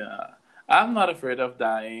 yeah. I'm not afraid of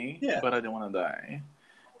dying, Yeah, but I don't want to die.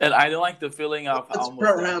 And I don't like the feeling of that's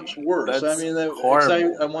almost perhaps dying. worse. I That's mean, because I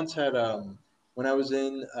horrible. once had when I was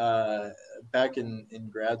in back in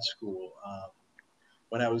grad school,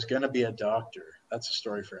 when I was gonna be a doctor. That's a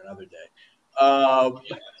story for another day. Um,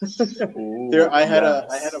 Ooh, I had a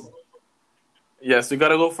yes. Yes, you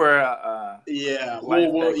gotta go for yeah.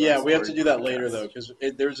 live Yeah. background We have story to do that later though, podcast.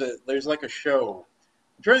 because there's like a show.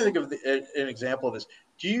 I'm trying to think of an example of this.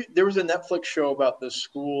 There was a Netflix show about the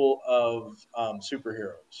school of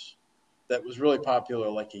superheroes that was really popular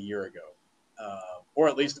like a year ago, or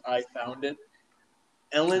at least I found it.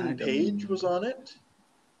 I Ellen Page don't. was on it,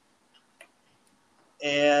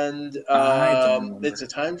 and I don't it's a remember.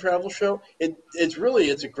 time travel show.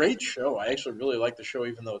 It's a great show. I actually really like the show,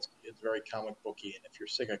 even though it's very comic booky. And if you're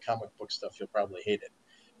sick of comic book stuff, you'll probably hate it.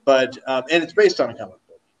 But and it's based on a comic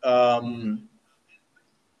book. Hmm.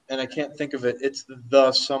 And I can't think of it. It's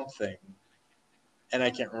the something, and I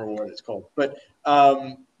can't remember what it's called. But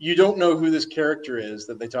you don't know who this character is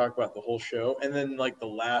that they talk about the whole show, and then like the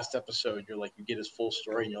last episode, you get his full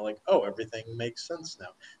story, and you're like, oh, everything makes sense now.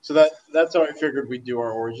 So that's how I figured we'd do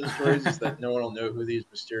our origin stories, is that no one will know who these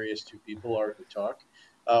mysterious two people are who talk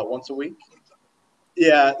once a week.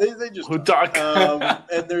 Yeah, they just Who talk. talk?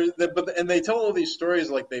 And they tell all these stories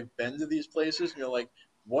like they've been to these places, and you're like,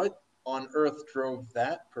 what on earth drove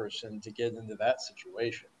that person to get into that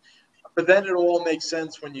situation? But then it'll all make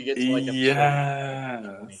sense when you get to like episode 20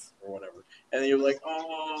 Yes. or whatever, and then you're like,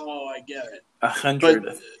 oh, I get it. A But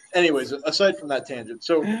hundred. anyways, aside from that tangent,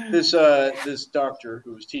 so this doctor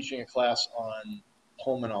who was teaching a class on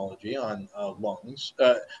pulmonology, on lungs,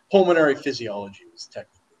 pulmonary physiology was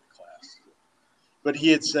technically the class. But he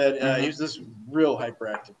had said he was Hmm. this real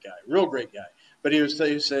hyperactive guy, real great guy. But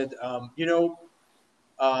he said,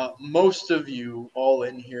 most of you all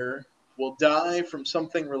in here will die from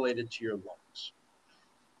something related to your lungs,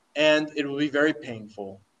 and it will be very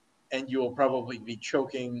painful, and you will probably be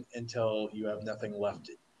choking until you have nothing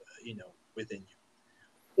left, within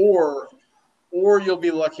you, or you'll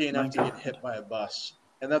be lucky My enough to get God. hit by a bus,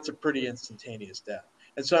 and that's a pretty instantaneous death.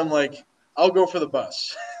 And so I'm like, I'll go for the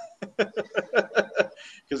bus.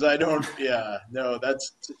 Because I don't, yeah, no,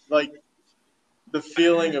 that's like the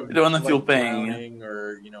feeling of You don't want to feel like pain. drowning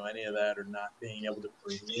or any of that, or not being able to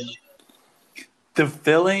breathe. The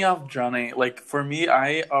feeling of drowning, like for me,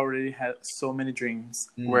 I already had so many dreams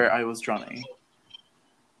where Mm. I was drowning.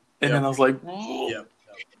 And then Yep, I was like, yep.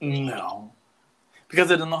 no.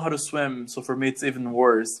 Because I don't know how to swim, so for me it's even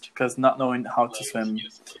worse. Because not knowing how to swim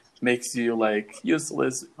makes you like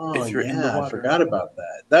useless Oh if you're in the yeah, I water. forgot about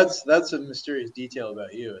that. That's a mysterious detail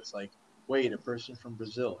about you. It's like, wait, a person from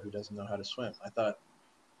Brazil who doesn't know how to swim. I thought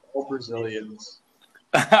all Brazilians.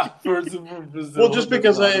 Person from Well, Brazil who just doesn't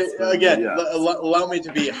because know how to swim. again, Yes. allow me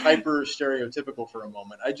to be hyper stereotypical for a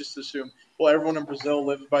moment. I just assume, well, everyone in Brazil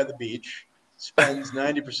lives by the beach, spends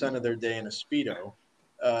 90% of their day in a speedo,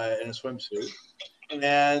 in a swimsuit,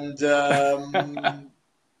 and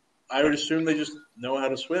I would assume they just know how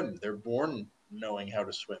to swim. They're born knowing how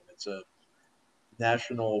to swim. It's a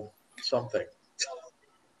national something.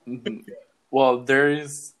 Hmm. Well,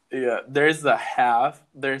 there's a half.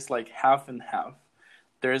 There's like half and half.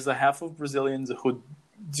 There's a half of Brazilians who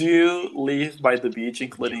do live by the beach,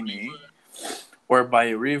 including me, or by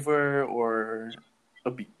a river or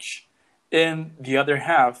a beach. And the other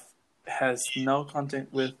half has no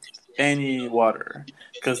contact with any water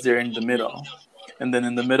because they're in the middle. And then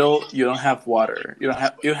in the middle, you don't have water. You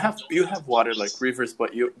have water like rivers,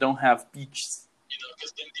 but you don't have beaches.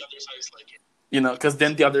 Because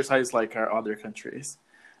then the other side is like our other countries.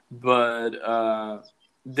 But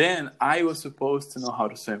then I was supposed to know how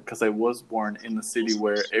to swim because I was born in a city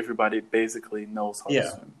where everybody basically knows how to Yeah.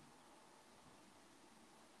 swim.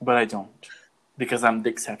 But I don't because I'm the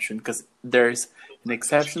exception. Because there's an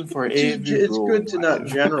exception for every It's rule good in to not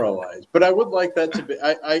life. generalize, but I would like that to be.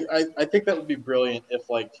 I think that would be brilliant if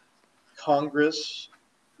like Congress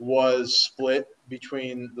was split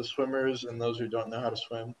between the swimmers and those who don't know how to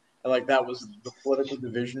swim, and like that was the political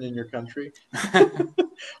division in your country.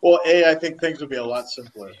 Well, I think things would be a lot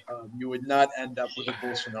simpler. You would not end up with a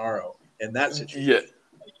Bolsonaro in that Yeah. situation.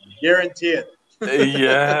 Guarantee it.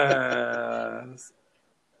 Yes.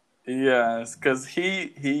 Yes, because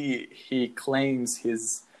he claims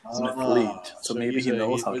he's an athlete, so So maybe he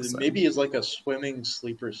knows how to maybe swim. he's like a swimming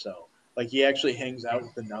sleeper cell. Like he actually hangs out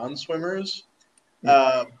with the non-swimmers,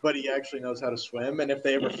 but he actually knows how to swim. And if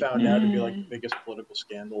they ever found out, it'd be like the biggest political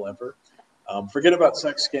scandal ever. Forget about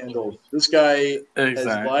sex scandals. This guy has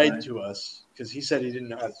lied Exactly. to us because he said he didn't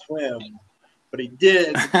know how to swim, but he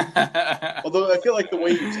did. Although I feel like the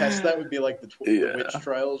way you test that would be like the witch Yeah.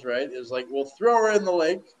 trials, right? Is like we'll throw her in the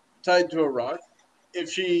lake tied to a rock. If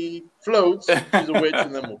she floats, she's a witch,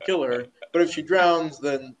 and then we'll kill her. But if she drowns,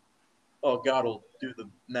 then oh, God will do the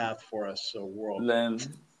math for us, so we're all. Then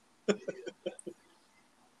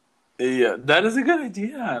yeah, that is a good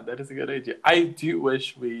idea. That is a good idea. I do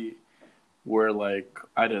wish we were like,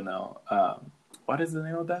 I don't know, what is the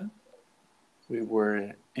name of that? We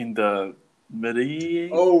were in the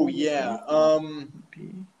medieval. Oh yeah,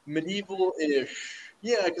 medieval-ish.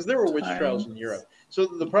 Yeah, because there were witch trials in times. Europe. So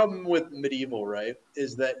the problem with medieval, right,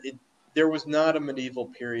 is that there was not a medieval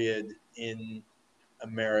period in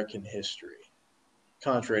American history,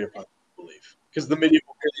 contrary to popular belief, because the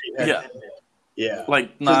medieval period Yeah, had ended. Yeah,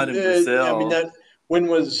 like because not in I mean Brazil, that when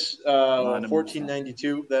was not in Brazil.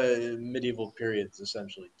 1492? The medieval period's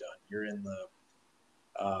essentially done. You're in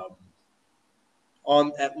the um,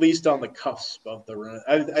 on at least on the cusp of the.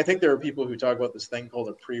 I think there are people who talk about this thing called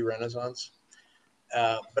a pre-Renaissance.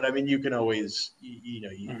 But I mean, you can always,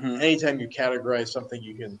 Hmm. anytime you categorize something,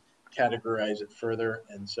 you can categorize it further.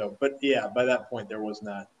 And so, but yeah, by that point, there was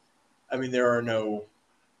not. I mean, there are no.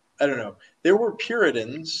 I don't know. There were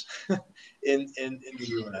Puritans in the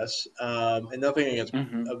U.S. And nothing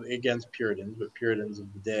Hmm. against Puritans, but Puritans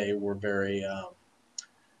of the day were very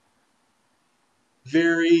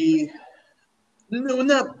no,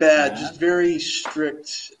 not bad, just Bad. very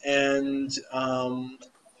strict, and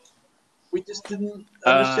we just didn't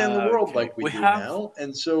understand the world Okay, like we we do have now.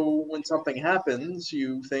 And so when something happens,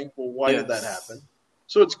 you think, well, why did that happen? yes,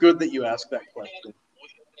 So it's good that you ask that question.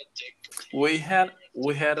 we had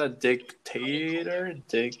a dictator.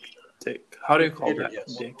 How do you call Dictator, that?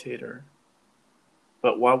 yes. Dictator.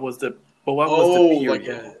 But what was the Oh,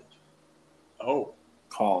 period oh,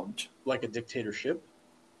 called? like a dictatorship.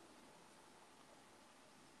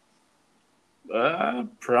 Yeah,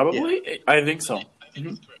 Probably. I think so. Hmm.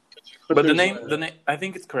 but But the there's name, a the name, I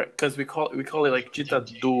think it's correct because we call it like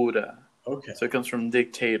ditadura, okay, so it comes from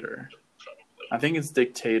dictator. I think it's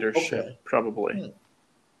dictatorship, okay. probably. Hmm.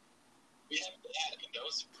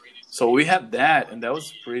 So we had that, and that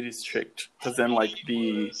was pretty strict because then like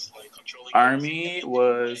the army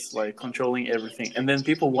was like controlling everything, and then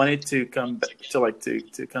people wanted to come back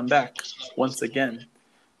to come back once again,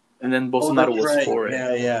 and then Oh, Bolsonaro that's was right. for it.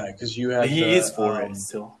 Yeah, yeah. Because you had He is the for it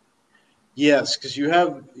still. yes, because you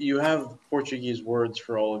have Portuguese words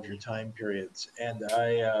for all of your time periods, and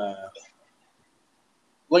I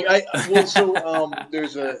well, so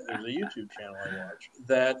there's a YouTube channel I watch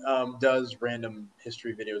that does random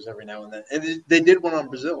history videos every now and then, and they did one on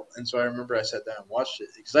Brazil, and so I remember I sat down and watched it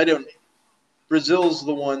because I don't. Brazil's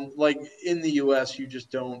the one like in the U.S. you just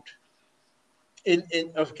don't in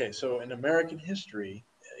okay, so in American history,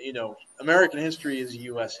 American history is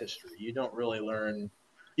U.S. history. You don't really learn.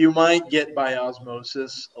 You might get by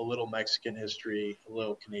osmosis a little Mexican history, a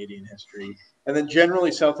little Canadian history, and then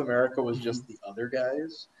generally South America was Hmm. just the other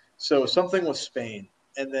guys. So something with Spain,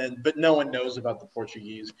 and then but no one knows about the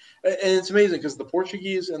Portuguese, and it's amazing because the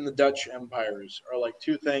Portuguese and the Dutch empires are like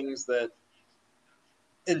two things that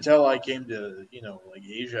until I came to like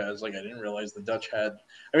Asia, I was like I didn't realize the Dutch had.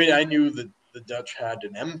 I mean, I knew that the Dutch had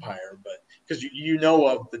an empire, but because you know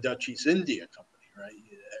of the Dutch East India Company, right?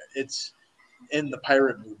 It's in the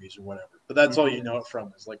pirate movies or whatever, but that's all you Hmm. know it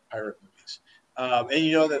from is like pirate movies, and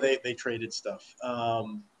you know that they traded stuff,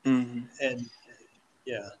 Hmm. and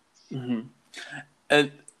yeah. Hmm.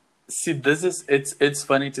 And see, it's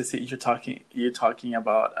funny to see you're talking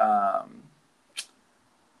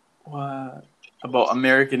what about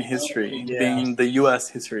American history Yeah. being the U.S.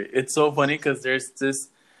 history. It's so funny because there's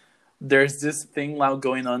this thing now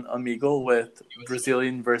going on Omegle with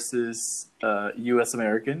Brazilian versus U.S.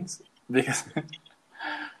 Americans because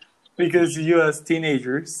because U.S.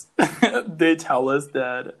 teenagers they tell us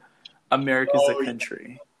that America is a Oh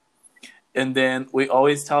country, and then we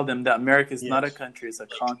always tell them that America is not a yes. country; it's a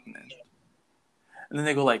continent. And then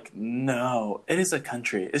they go like, "No, it is a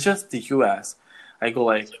country. It's just the U.S." I go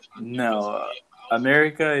like, "No,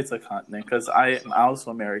 America is a continent because I am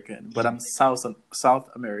also American, but I'm South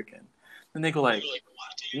American." Then they go like,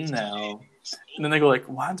 "No," and then they go like,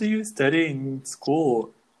 "What do you study in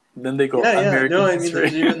school?" Then they go Yeah, yeah. No, American I mean,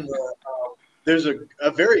 history. there's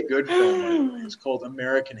a very good film by the way. It's called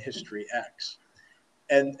American History X,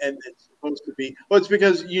 and it's supposed to be well. It's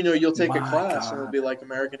because you'll take a My class and it'll God. be like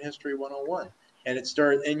American History 101,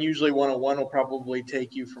 and usually 101 will probably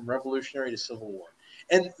take you from Revolutionary to Civil War.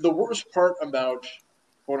 And the worst part about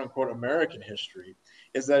quote unquote American history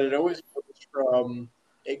is that it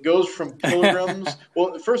goes from pilgrims.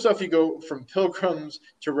 Well, first off, you go from pilgrims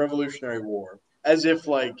to Revolutionary War as if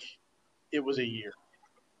like it was a year.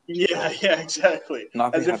 Yeah, yeah, exactly.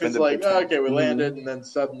 Nothing As if happened it's in like, oh, between. okay, we Hmm. landed, and then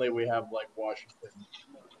suddenly we have like Washington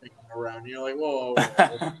around. And you're like, whoa,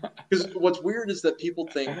 whoa, whoa. Because what's weird is that people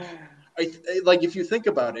think like if you think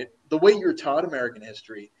about it, the way you're taught American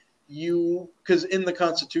history, because in the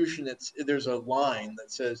Constitution, there's a line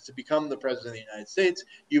that says to become the president of the United States,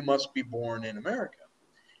 you must be born in America.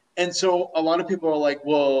 And so a lot of people are like,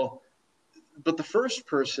 well, but the first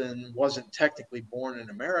person wasn't technically born in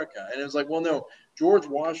America. And it was like, well, no, George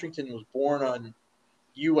Washington was born on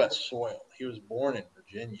U.S. soil. He was born in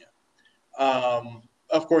Virginia.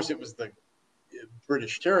 Of course, it was the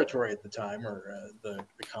British territory at the time, or the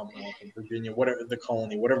Commonwealth of Virginia, whatever the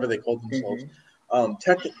colony, whatever they called themselves,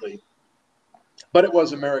 technically. But it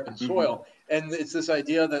was American soil, and it's this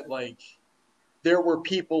idea that like there were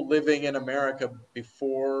people living in America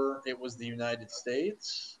before it was the United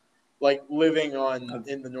States, like living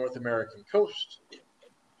in the North American coast.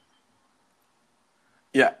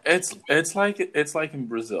 Yeah, it's like in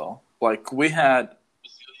Brazil. Like we had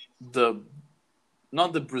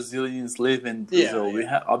not the Brazilians live in Brazil. Yeah. We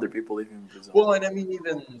had other people living in Brazil. Well, and I mean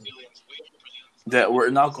even that we're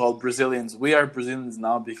now called Brazilians. We are Brazilians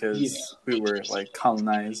now because we were like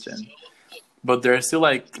colonized, but there's still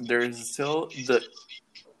the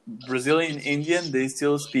Brazilian Indian. They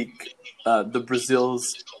still speak the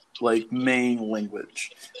Brazil's like main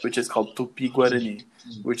language, which is called Tupi Guarani,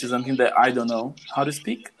 which is something that I don't know how to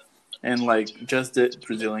speak, and like just the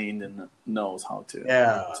Brazilian Indian knows how to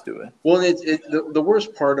do it. Well, the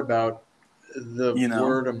worst part about the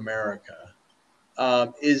word America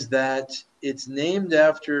is that it's named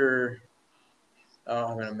after. Oh,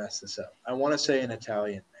 I'm going to mess this up. I want to say an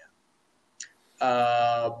Italian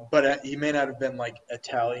man, but he may not have been like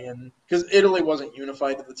Italian because Italy wasn't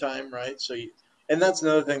unified at the time, right? So, and that's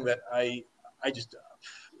another thing that I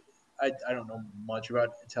don't know much about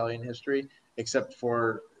Italian history except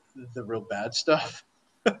for the real bad stuff.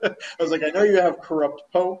 I was like, I know you have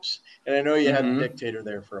corrupt popes, and I know you had a dictator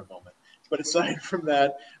there for a moment. But aside from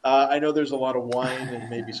that, I know there's a lot of wine and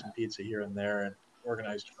maybe some pizza here and there and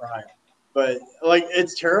organized crime. But like,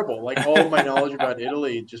 it's terrible. Like all of my knowledge about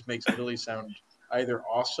Italy just makes Italy sound either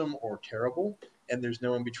awesome or terrible, and there's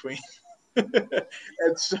no in between.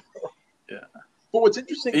 And so, But what's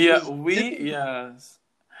interesting is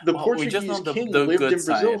the Portuguese king lived in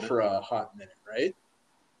Brazil for a hot minute, right?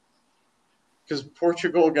 Because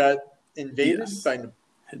Portugal got invaded by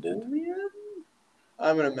Napoleon.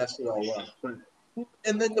 I'm going to mess it all up.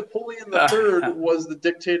 And then Napoleon III was the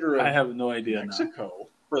dictator of I have no idea Mexico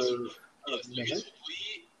for a minute.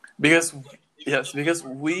 Because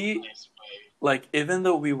we, like, even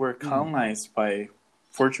though we were colonized by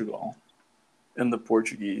Portugal and the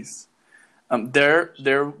Portuguese, there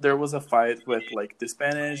was a fight with like the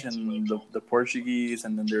Spanish and the Portuguese,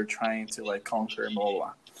 and then they're trying to like conquer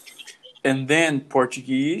Mola. And then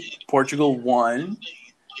Portugal won,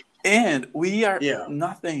 and we are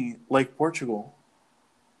nothing like Portugal.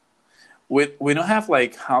 We don't have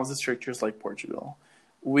like house structures like Portugal.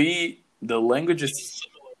 The language is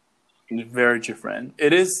very different.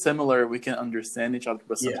 It is similar. We can understand each other,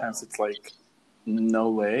 but sometimes it's like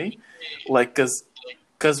no way. Like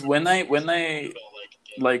because when I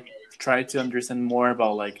like try to understand more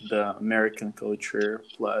about like the American culture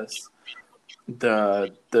plus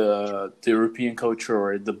the European culture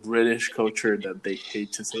or the British culture, that they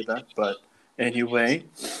hate to say that, but anyway,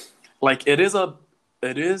 like it is a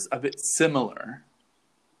bit similar.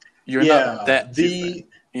 You're not that different.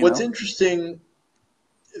 What's interesting,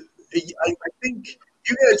 I think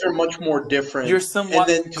you guys are much more different. You're somewhat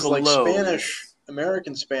because like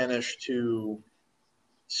American Spanish to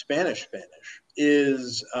Spanish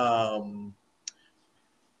is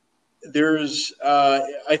there's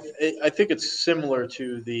I think it's similar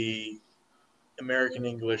to the American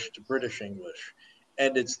English to British English,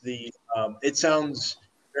 and it's it sounds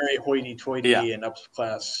very hoity-toity and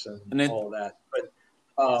upper-class and all that, but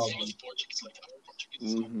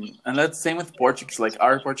and that's the same with Portuguese. Like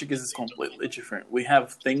our Portuguese is completely different. We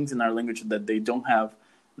have things in our language that they don't have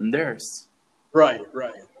in theirs. Right.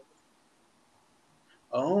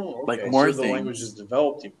 Oh, okay. Like more so the language is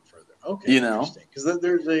developed even further. Okay, interesting.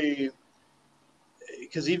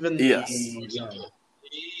 Because even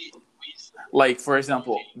like for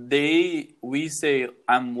example, we say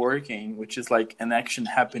I'm working, which is like an action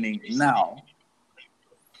happening now,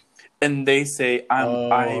 and they say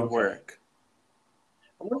I work.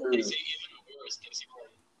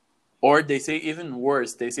 Or they say even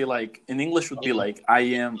worse. They say like in English would be like I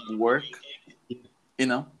am work,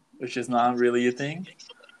 which is not really a thing.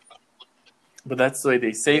 But that's the way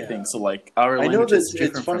they say things. So like our language is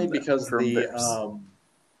different. It's funny because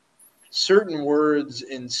certain words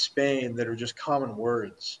in Spain that are just common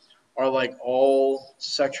words are like all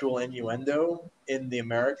sexual innuendo in the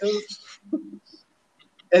Americas.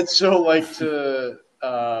 And so like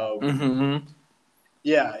Mm-hmm.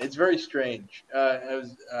 Yeah, it's very strange.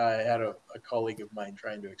 I had a colleague of mine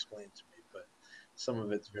trying to explain it to me, but some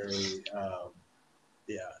of it's very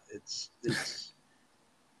yeah. It's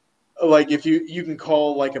like if you can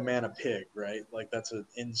call like a man a pig, right? Like that's an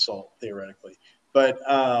insult theoretically, but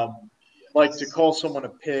like to call someone a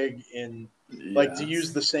pig in like to use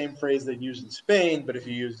Yes. the same phrase they use in Spain, but if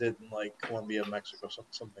you used it in like Colombia, Mexico,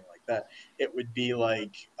 something like that, it would be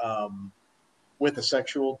like with a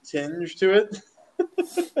sexual tinge to it.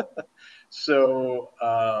 So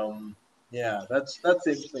yeah, that's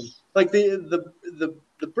interesting. Like the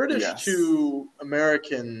British Yes. to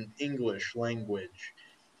American English language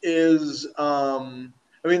is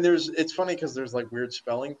I mean there's it's funny because there's like weird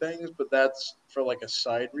spelling things, but that's for like a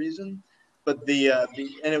side reason. But the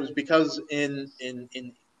and it was because in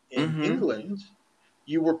Mm-hmm. England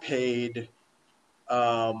you were paid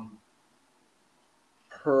um,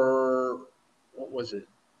 per what was it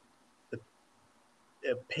the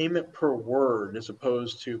payment per word as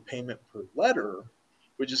opposed to payment per letter,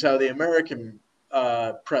 which is how the American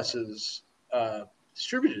presses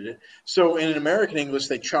distributed it. So in American English,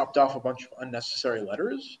 they chopped off a bunch of unnecessary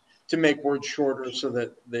letters to make words shorter so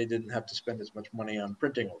that they didn't have to spend as much money on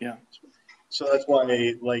printing Yeah. words. So that's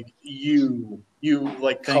why like you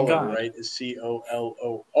like Thank color, God. right, is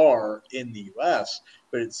COLOR in the US,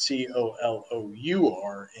 but it's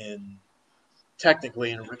COLOUR in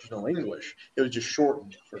technically in original English. It was just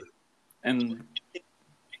shortened for And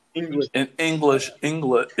English. in English,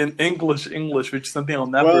 which is something I'll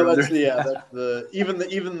Well, never that's the yeah, understand. that's the even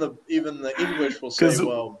the English will say, Because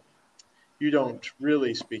well, you don't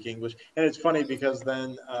really speak English, and it's funny because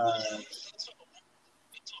then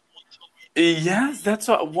yes, that's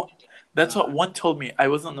what one told me. I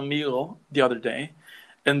was on the meal the other day,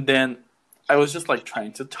 and then I was just like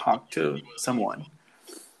trying to talk to someone,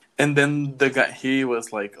 and then the guy he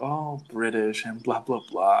was like, "Oh, British and blah blah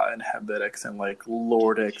blah," and had that accent like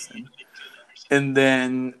Lord accent. And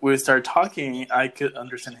then we started talking. I could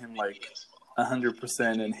understand him like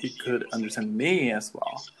 100%, and he could understand me as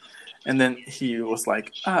well. And then he was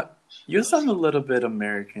like, you sound a little bit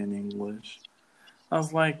American English. I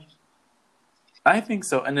was like, I think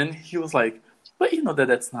so. And then he was like, but you know that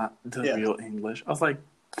that's not the yeah, real English. I was like,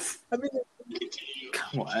 I mean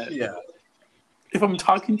come on. yeah, If I'm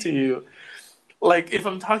talking to you, like if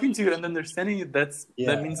I'm talking to you and understanding you, that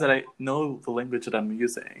yeah, means that I know the language that I'm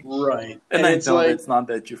using. right, And and I it's know that like it's not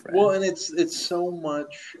that well, different. and it's so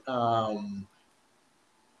much.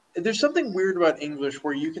 There's something weird about English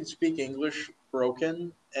where you can speak English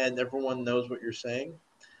broken and everyone knows what you're saying.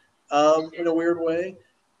 In a weird way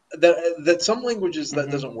that some languages that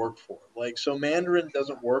Mm-hmm. doesn't work for. Like so, Mandarin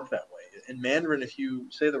doesn't work that way. In Mandarin, if you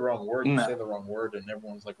say the wrong word, you No. say the wrong word, and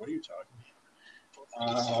everyone's like, "What are you talking?"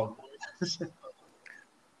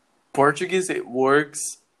 Portuguese, it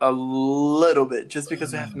works a little bit just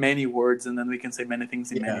because we have Um, many words and then we can say many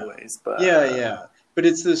things in many yeah, ways. yeah, But, yeah. But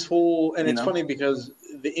it's this whole, and you it's know, funny because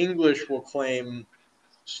the English will claim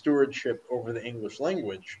stewardship over the English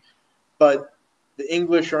language, but the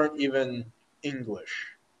English aren't even English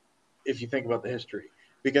if you think about the history,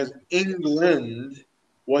 because England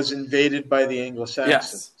was invaded by the yes.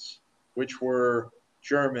 Anglo-Saxons, which were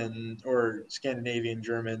German or Scandinavian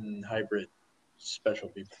German hybrid special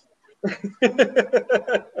people.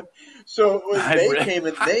 So they Hybrid. came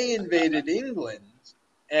and they invaded England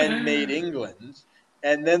and made England,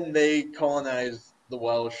 and then they colonized the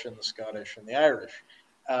Welsh and the Scottish and the Irish.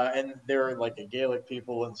 And they're like a Gaelic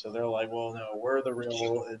people, and so they're like, well, no, we're the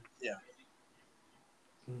real, yeah,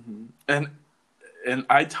 Mhm. And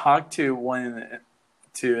I talked to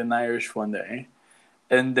an Irish one day,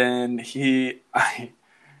 and then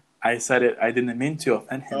I said it. I didn't mean to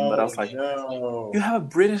offend him, but I oh was like, no, "You have a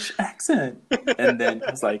British accent," and then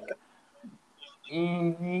he was like, I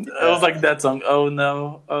was yeah. like that song. Oh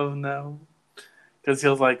no, oh no, because he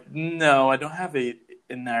was like, "No, I don't have a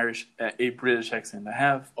British accent. I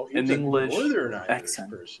have Oh, he was an a English Northern Irish accent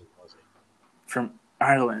person, was he? from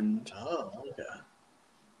Ireland." Oh, okay.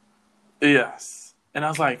 Yes, and I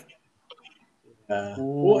was like,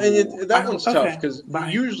 Well, and "Ooh, that one's tough okay, because bye."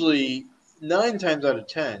 usually 9 times out of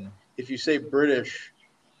 10, if you say British,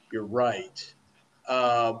 you're right,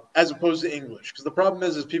 as opposed to English. Because the problem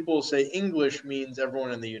is people will say English means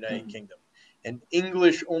everyone in the United Mm-hmm. Kingdom, and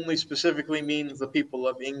English only specifically means the people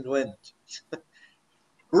of England.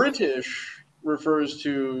 British refers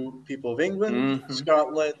to people of England, Mm-hmm.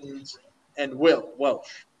 Scotland, and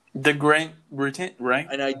Welsh. The Great Britain, right?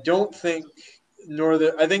 And I don't think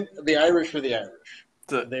Northern. I think the Irish are the Irish.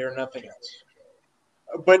 The They are nothing else.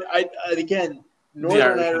 But again, the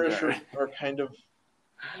Northern Irish are Irish there. are kind of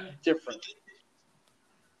different.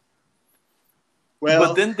 But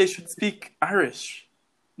Well, then they should speak Irish,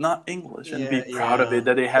 not English, and be yeah, proud of yeah. it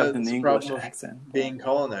that they have an That's the English problem of accent. being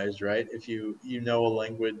colonized, right? If you know a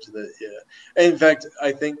language that, yeah. In fact,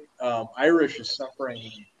 I think Irish is suffering.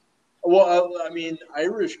 Well, I mean,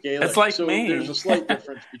 Irish It's Gaelic. like So there's a me. slight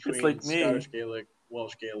difference It's between like me. Scottish Gaelic,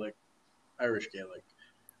 Welsh Gaelic, Irish Gaelic,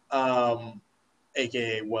 um,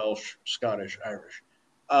 aka Welsh, Scottish, Irish,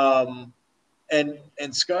 um,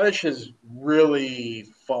 and Scottish has really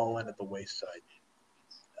fallen at the wayside,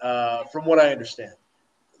 from what I understand.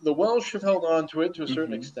 The Welsh have held on to it to a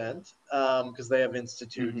certain Hmm. extent because they have Hmm.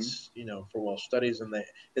 institutes, for Welsh studies, and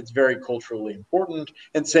it's very culturally important.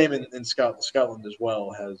 And same in Scotland. Scotland as well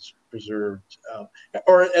has preserved,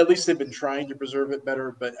 or at least they've been trying to preserve it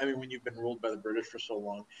better. But I mean, when you've been ruled by the British for so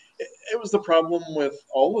long, it was the problem with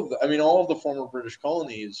all of the. I mean, all of the former British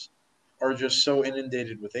colonies are just so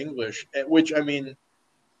inundated with English, which I mean,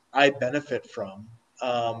 I benefit from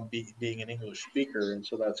being an English speaker, and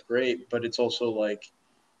so that's great. But it's also like,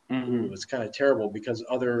 ooh, Hmm. it's kind of terrible because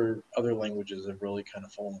other languages have really kind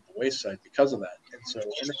of fallen at the wayside because of that. And so,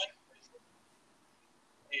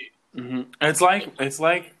 Hmm. It's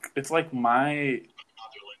like my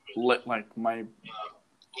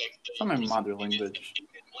it's not my mother language.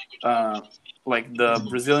 Uh, like the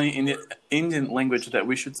Brazilian Indian language that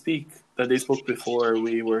we should speak, that they spoke before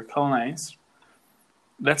we were colonized.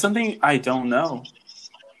 That's something I don't know.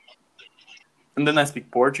 And then I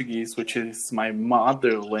speak Portuguese, which is my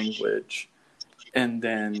mother language, and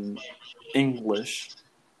then English.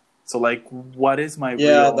 So like, what is my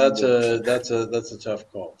yeah, real language? that's a tough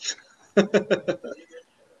call.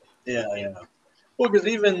 Yeah, yeah. Well, because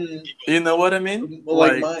even You know what I mean?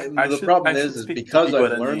 like Like, the problem I should is speak because Tupi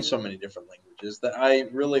I've learned Guarani. so many different languages that I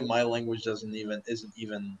really my language doesn't even isn't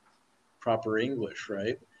even proper English,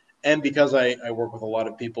 right? And because I work with a lot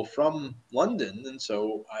of people from London, and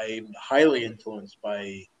so I'm highly influenced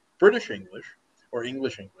by British English or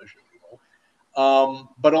English, if you will.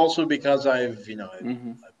 But also because Hmm. I've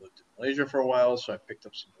lived in Malaysia for a while, so I've picked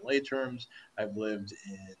up some Malay terms. I've lived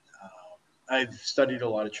in I've studied a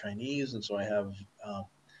lot of Chinese, and so I have um,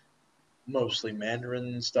 mostly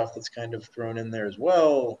Mandarin stuff that's kind of thrown in there as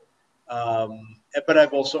well. But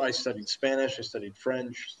I studied Spanish, I studied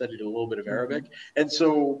French, studied a little bit of Hmm. Arabic, and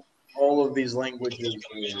so all of these languages,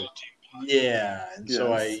 yeah. And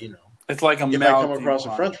so Yes, it's like a if I come melting across a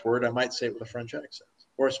pot. French word, I might say it with a French accent,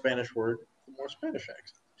 or a Spanish word with a more Spanish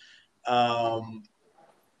accent. Um,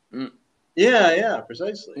 yeah, yeah,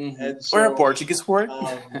 precisely. Mm-hmm. And Or a so, Portuguese word,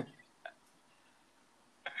 um,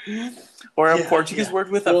 or a yeah, Portuguese yeah. word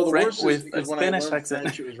with Well, the worst is with a because when I Spanish learned accent.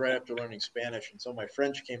 French, it was right after learning Spanish, and so my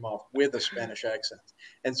French came off with a Spanish accent,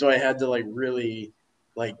 and so I had to like really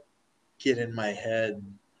like get in my head.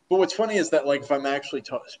 But what's funny is that like if I'm actually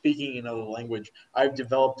speaking another language, I've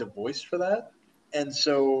developed a voice for that, and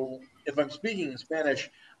so if I'm speaking Spanish,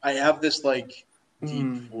 I have this like deep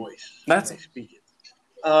Mm. voice when That's I speak it.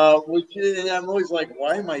 And I'm always like,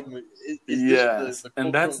 why am I? Is this yes, the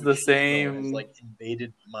and cultural that's the machismo has same. like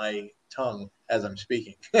invaded my tongue as I'm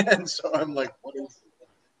speaking, and so I'm like, what is?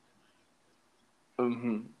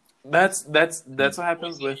 Hmm. That's Hmm. what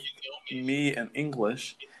happens with me and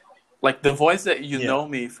English. Like the voice that you Yeah, know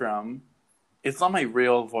me from, it's not my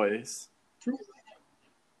real voice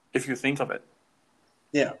if you think of it.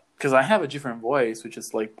 yeah, Because I have a different voice, which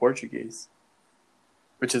is like Portuguese,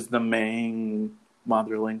 which is the main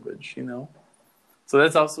mother language. So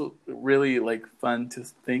that's also really like fun to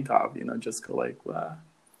think of. Just go like, wow.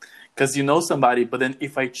 Because you know somebody, but then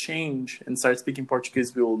if I change and start speaking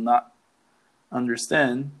Portuguese, we will not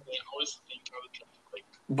understand.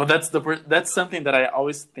 But that's something that I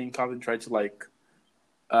always think of and try to like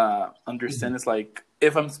understand. Is like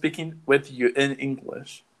if I'm speaking with you in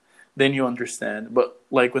English, then you understand. But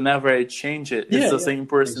like whenever I change it, it's yeah, the yeah, same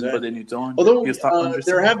person, but then exactly. you don't. Although You stop there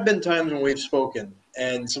understanding. have been times when we've spoken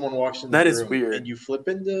and someone walks in the That is room and weird. you flip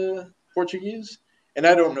into Portuguese, and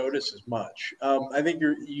I don't notice as much. I think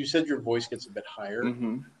you said your voice gets a bit higher.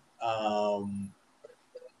 Hmm. Um,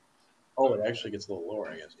 oh, it actually gets a little lower,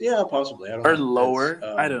 I guess. Yeah, possibly. I don't Or know. lower.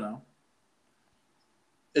 I don't know.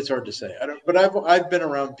 It's hard to say. I don't, but I've been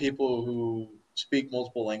around people who speak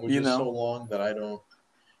multiple You languages so know. long that I don't.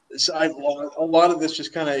 So a lot of this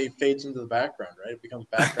just kind of fades into the background, right? It becomes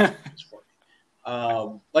background noise for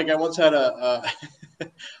me. Like I once had a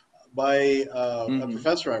Hmm.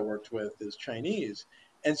 professor I worked with is Chinese,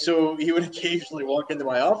 and so he would occasionally walk into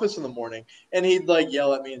my office in the morning and he'd like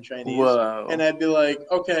yell at me in Chinese, and Whoa. I'd be like,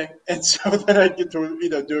 okay, and so then I'd get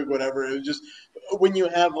to doing whatever. It was just when you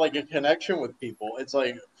have like a connection with people, it's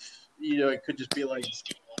like it could just be like,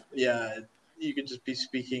 yeah, you could just be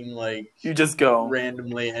speaking like You just go.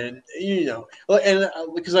 randomly, and and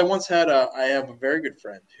because I have a very good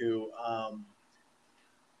friend who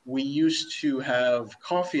we used to have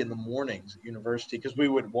coffee in the mornings at university because we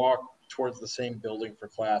would walk towards the same building for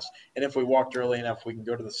class. And if we walked early enough, we can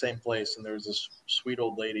go to the same place. And there was this sweet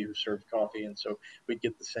old lady who served coffee, and so we'd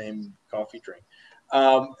get the same coffee drink.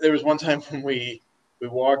 There was one time when we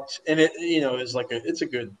walked, and it was like it's a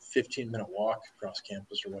good 15-minute walk across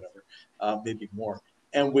campus or whatever, maybe more.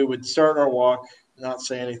 And we would start our walk, not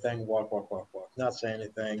say anything, walk, walk, walk, walk, not say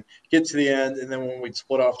anything, get to the end, and then when we'd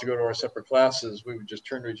split off to go to our separate classes, we would just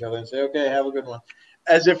turn to each other and say, "Okay, have a good one,"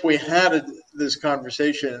 as if we had this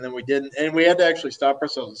conversation, and then we didn't, and we had to actually stop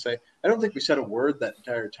ourselves and say, "I don't think we said a word that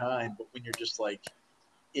entire time," but when you're just like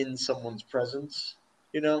in someone's presence,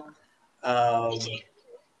 you know. Um,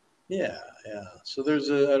 yeah, yeah. So I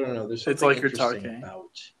don't know, there's It's something like you're interesting talking.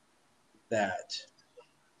 about that.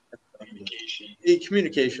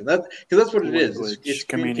 Communication. That because that's what it is. It's Language,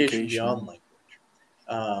 communication beyond communication.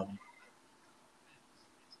 language.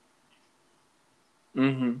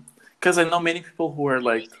 Um, Because I know many people who are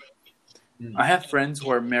like, I have friends who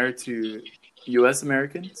are married to U.S.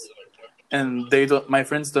 Americans, and they don't. My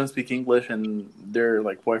friends don't speak English, and their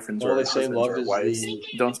like boyfriends well, or they say husbands love or is wives the.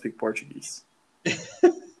 don't speak Portuguese, and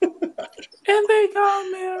they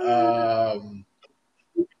got married.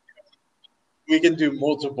 We can do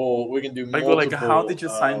multiple. We can do I go like, how multiple did you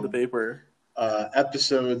sign the paper?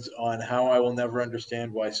 episodes on how I will never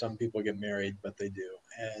understand why some people get married, but they do.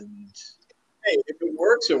 And hey, if it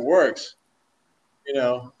works, it works.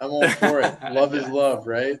 I'm all for it. Love is Yeah. love,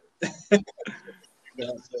 right?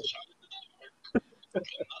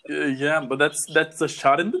 Yeah, but that's a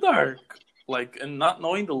shot in the dark. Like, and not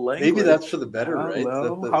knowing the Maybe that's for language. the better, right?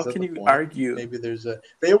 Hello, Is how that can the you point? argue? Maybe there's a.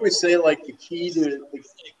 They always say like the key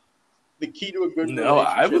to a good No,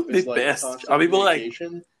 I relationship would be is like pissed. I'll constant be like,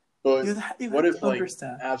 communication. But you what have if to like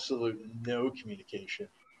understand. absolute no communication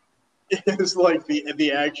is like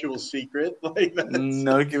the actual secret? Like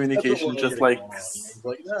No that's what communication, we're just getting like on. And he's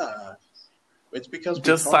like, nah, it's because we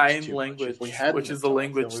just talked sign too much. If we language, hadn't which have is a talked, then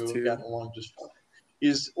language we would have too. gotten along just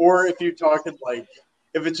fine. Or if you're talking like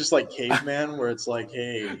if it's just like caveman, where it's like,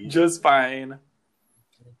 hey, Just fine.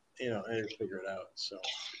 I figure it out. So.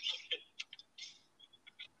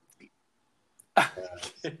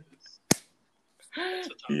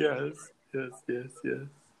 Yes, yes, yes,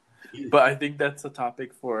 yes. But I think that's a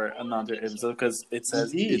topic for another episode because it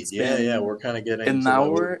says Indeed, it's yeah, been we're kind of getting an to that.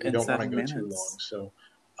 hour We and don't want to seven go too long, minutes. so.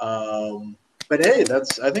 But hey,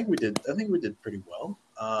 I think we did. I think we did pretty well.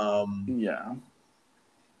 Yeah.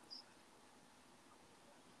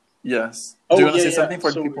 Yes. Do Oh you want to yeah, say yeah. something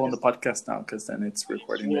for the So people on the podcast now? Because then it's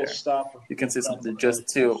recording we'll there. stop. You can We'll say stop something recording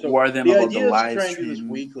just for now. to So warn them the about the idea is to live try and do this stream.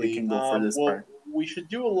 You weekly. can go for this Well, part. we should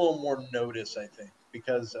do a little more notice, I think,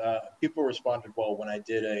 because people responded well when I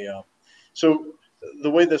did a. So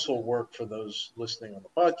the way this will work for those listening on the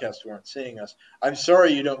podcast who aren't seeing us, I'm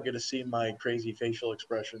sorry you don't get to see my crazy facial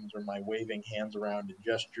expressions or my waving hands around and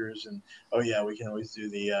gestures. And oh yeah, we can always do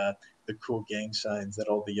the cool gang signs that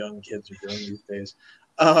all the young kids are doing these days.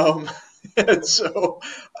 And so,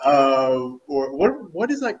 or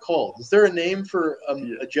what is that called? Is there a name for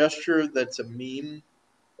Yeah. a gesture that's a meme,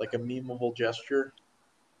 like a memeable gesture,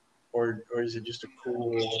 or is it just a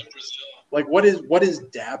cool? Like what is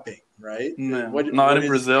dapping, right? No, not What in is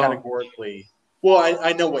Brazil. categorically? Well,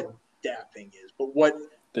 I know what dapping is, but what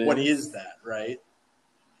is This. that, right?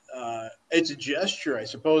 It's a gesture, I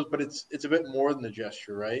suppose, but it's a bit more than a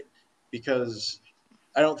gesture, right? Because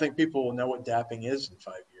I don't think people will know what dapping is in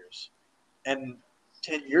 5 years. And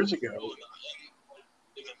 10 years ago,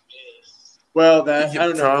 well, that Yeah, I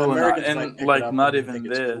don't know. probably not. Americans might And pick it like, up not and think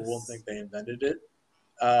even it's cool and this. think they invented it.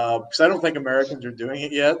 Because I don't think Americans are doing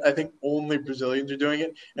it yet. I think only Brazilians are doing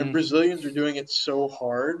it, and Mm-hmm. Brazilians are doing it so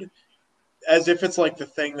hard, as if it's like the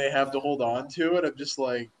thing they have to hold on to. And I'm just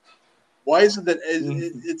like, why isn't that?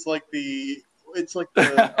 Mm-hmm. It's like the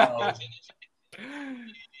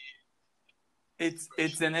It's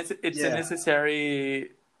a yeah.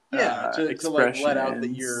 necessary Yeah, to like let out that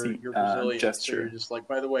expression, you're Brazilian, so you're gesture. just like,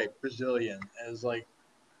 by the way, Brazilian, as like,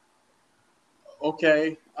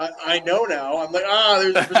 okay, I know now. I'm like,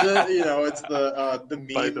 there's a Brazil. It's the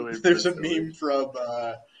By the meme. way, There's a Brazilian. meme from.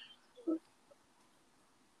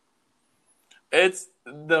 It's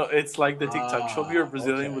no, it's like the TikTok. Show me you're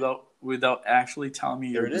Brazilian Okay, without actually telling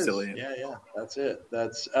me there you're it is. Brazilian. Yeah, yeah, that's it.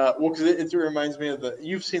 That's well, because it reminds me of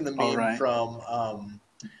you've seen the All meme right. from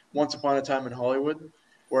Once Upon a Time in Hollywood,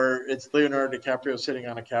 where it's Leonardo DiCaprio sitting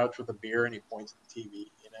on a couch with a beer and he points at the TV.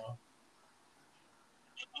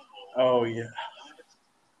 Oh yeah.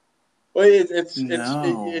 Well,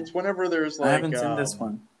 No, it's whenever there's I like haven't seen this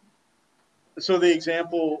one. so an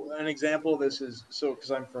example of this is so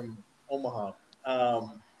because I'm from Omaha.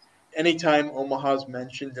 Anytime Omaha's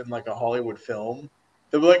mentioned in like a Hollywood film,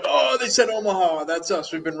 they'll be like, "Oh, they said Omaha. That's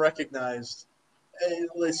us. We've been recognized."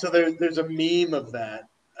 So there's a meme of that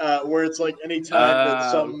where it's like anytime that Okay.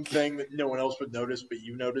 something that no one else would notice, but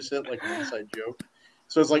you notice it, like an inside joke.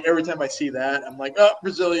 So it's like every time I see that, I'm like, "Oh,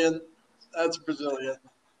 Brazilian. That's Brazilian,"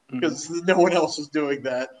 Mhm. because no one else is doing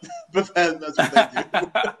that, but that's what they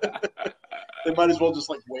do. They might as well just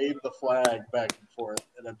like wave the flag back and forth,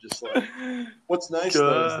 and I'm just like, what's nice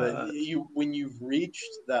though is that God. when you've reached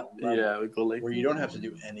that level Yeah, we go like. where you don't have to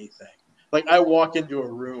do anything. Like I walked into a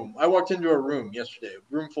room. I walked into a room yesterday,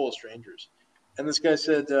 a room full of strangers, and this guy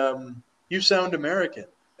said, "You sound American."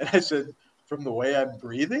 And I said, "From the way I'm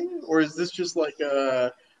breathing, or is this just like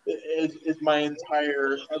is my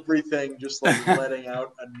entire everything just like letting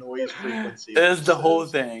out a noise frequency that It's the just whole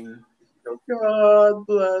says, thing. God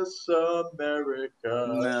bless America."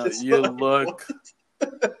 No, It's you like what? look.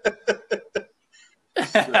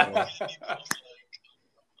 So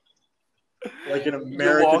like an You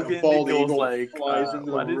American, walk a in, it bald goes eagle like, flies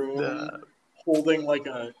into the what is room that? holding like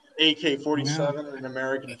a No. AK-47 and an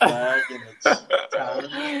American flag in its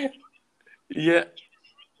town. Yeah,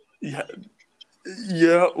 yeah,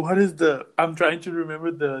 yeah. What is the? I'm trying to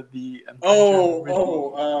remember the. I'm trying to remember the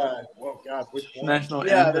Oh God, which one? national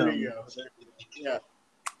Yeah, there you anthem. go. Yeah,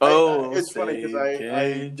 Oh, it's funny because say,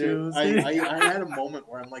 can't you see? I had a moment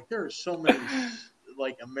where I'm like, there are so many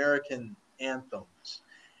like American anthems.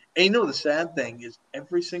 And you know, the sad thing is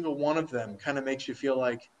every single one of them kind of makes you feel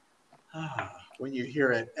like, when you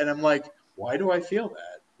hear it. And I'm like, why do I feel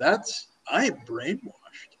that? I'm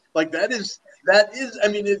brainwashed. Like I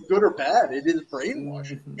mean, it's good or bad. It is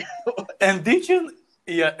brainwashing. Mhm. And did you?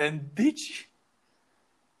 Yeah, and did you?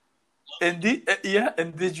 And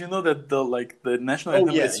did you know that the national Oh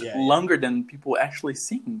anthem yeah, is yeah, yeah. longer than people actually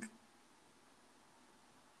sing?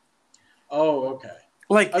 Oh, okay.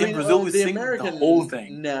 Like I in mean, Brazil, we the sing the whole American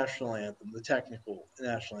thing. national anthem, the technical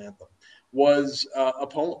national anthem, was a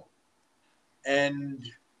poem, and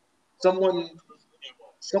someone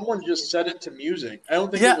someone just set it to music. I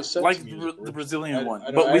don't think it Yeah, was set to like music the originally. Brazilian one, I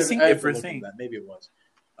don't. but we sing I have to look into everything. that. Maybe it was.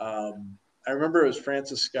 I remember it was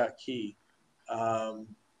Francis Scott Key. Um,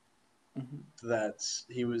 Hmm. that's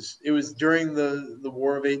he was. It was during the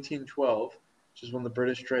War of 1812, which is when the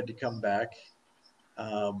British tried to come back.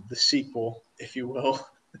 The sequel, if you will,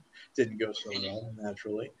 didn't go so well,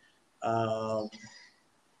 naturally. Um,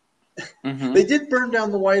 they Hmm. did burn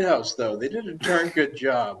down the White House, though. They did a darn good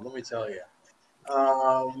job, let me tell you.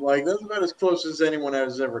 Like that's about as close as anyone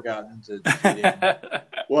has ever gotten to defeating,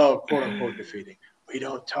 well, quote unquote defeating. We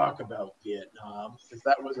don't talk about Vietnam because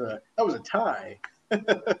that was a tie.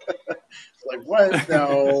 Like what?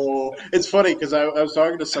 No, it's funny because I was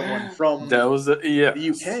talking to someone That from was the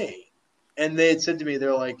yes. UK, and they had said to me,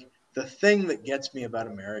 they're like, the thing that gets me about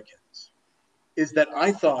Americans is that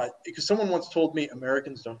I thought because someone once told me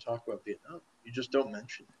Americans don't talk about Vietnam. You just don't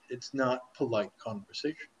mention it. It's not polite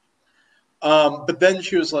conversation. But then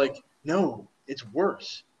she was like, "No, it's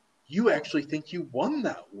worse. You actually think you won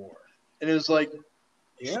that war." And it was like,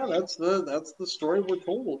 "Yeah, that's the story we're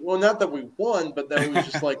told." Well, not that we won, but that it was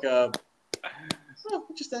just like well,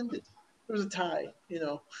 it just ended. It was a tie.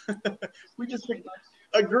 We just A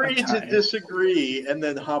agree to time. disagree, and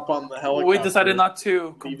then hop on the We decided helicopter, not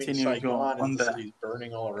to leaving continue go Saigon as on the that. city's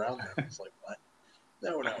burning all around them. It's like what?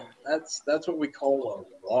 No, no, that's what we call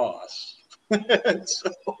a loss.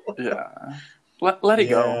 So, Yeah. Let it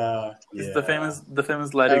go. yeah, It's yeah. the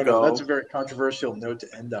famous let I it don't know. That's a go. very controversial note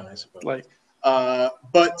to end on, I suppose. Like,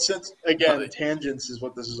 But since again, like tangents is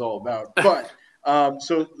what this is all about. But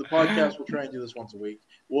so the podcast will try and do this once a week.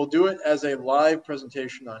 We'll do it as a live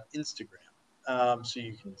presentation on Instagram, so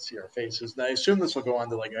you can see our faces. And I assume this will go on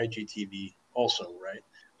to like IGTV also, right?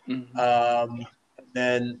 mhm. And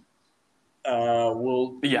then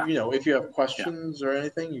we'll, Yeah, if you have yeah. questions or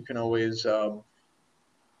anything, you can always send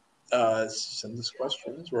us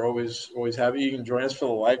questions. We're always happy. You can join us for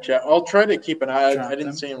the live chat. I'll try to keep an eye. I Drop didn't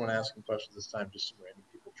them. see anyone asking questions this time. Just some random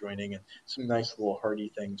people joining and some nice little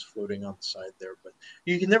hearty things floating on the side there. But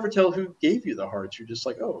you can never tell who gave you the hearts. You're just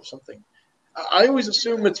like, oh, something. I always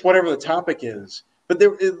assume it's whatever the topic is. But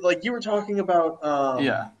like you were talking about,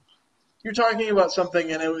 Yeah, you're talking about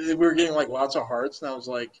something, and we were getting like lots of hearts, and I was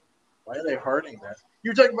like, why are they hearting that?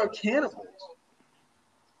 You were talking about cannibals.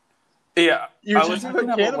 yeah. You were I was talking talking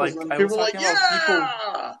about about cannibals, like and I people was were like, talking about people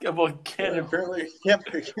yeah. about And cannibal. apparently, I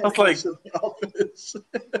was like, cannibals in the office.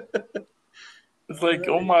 it's All like,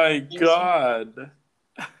 oh right. my god.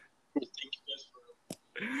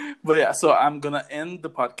 But yeah, so I'm gonna end the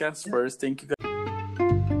podcast first. Thank you guys.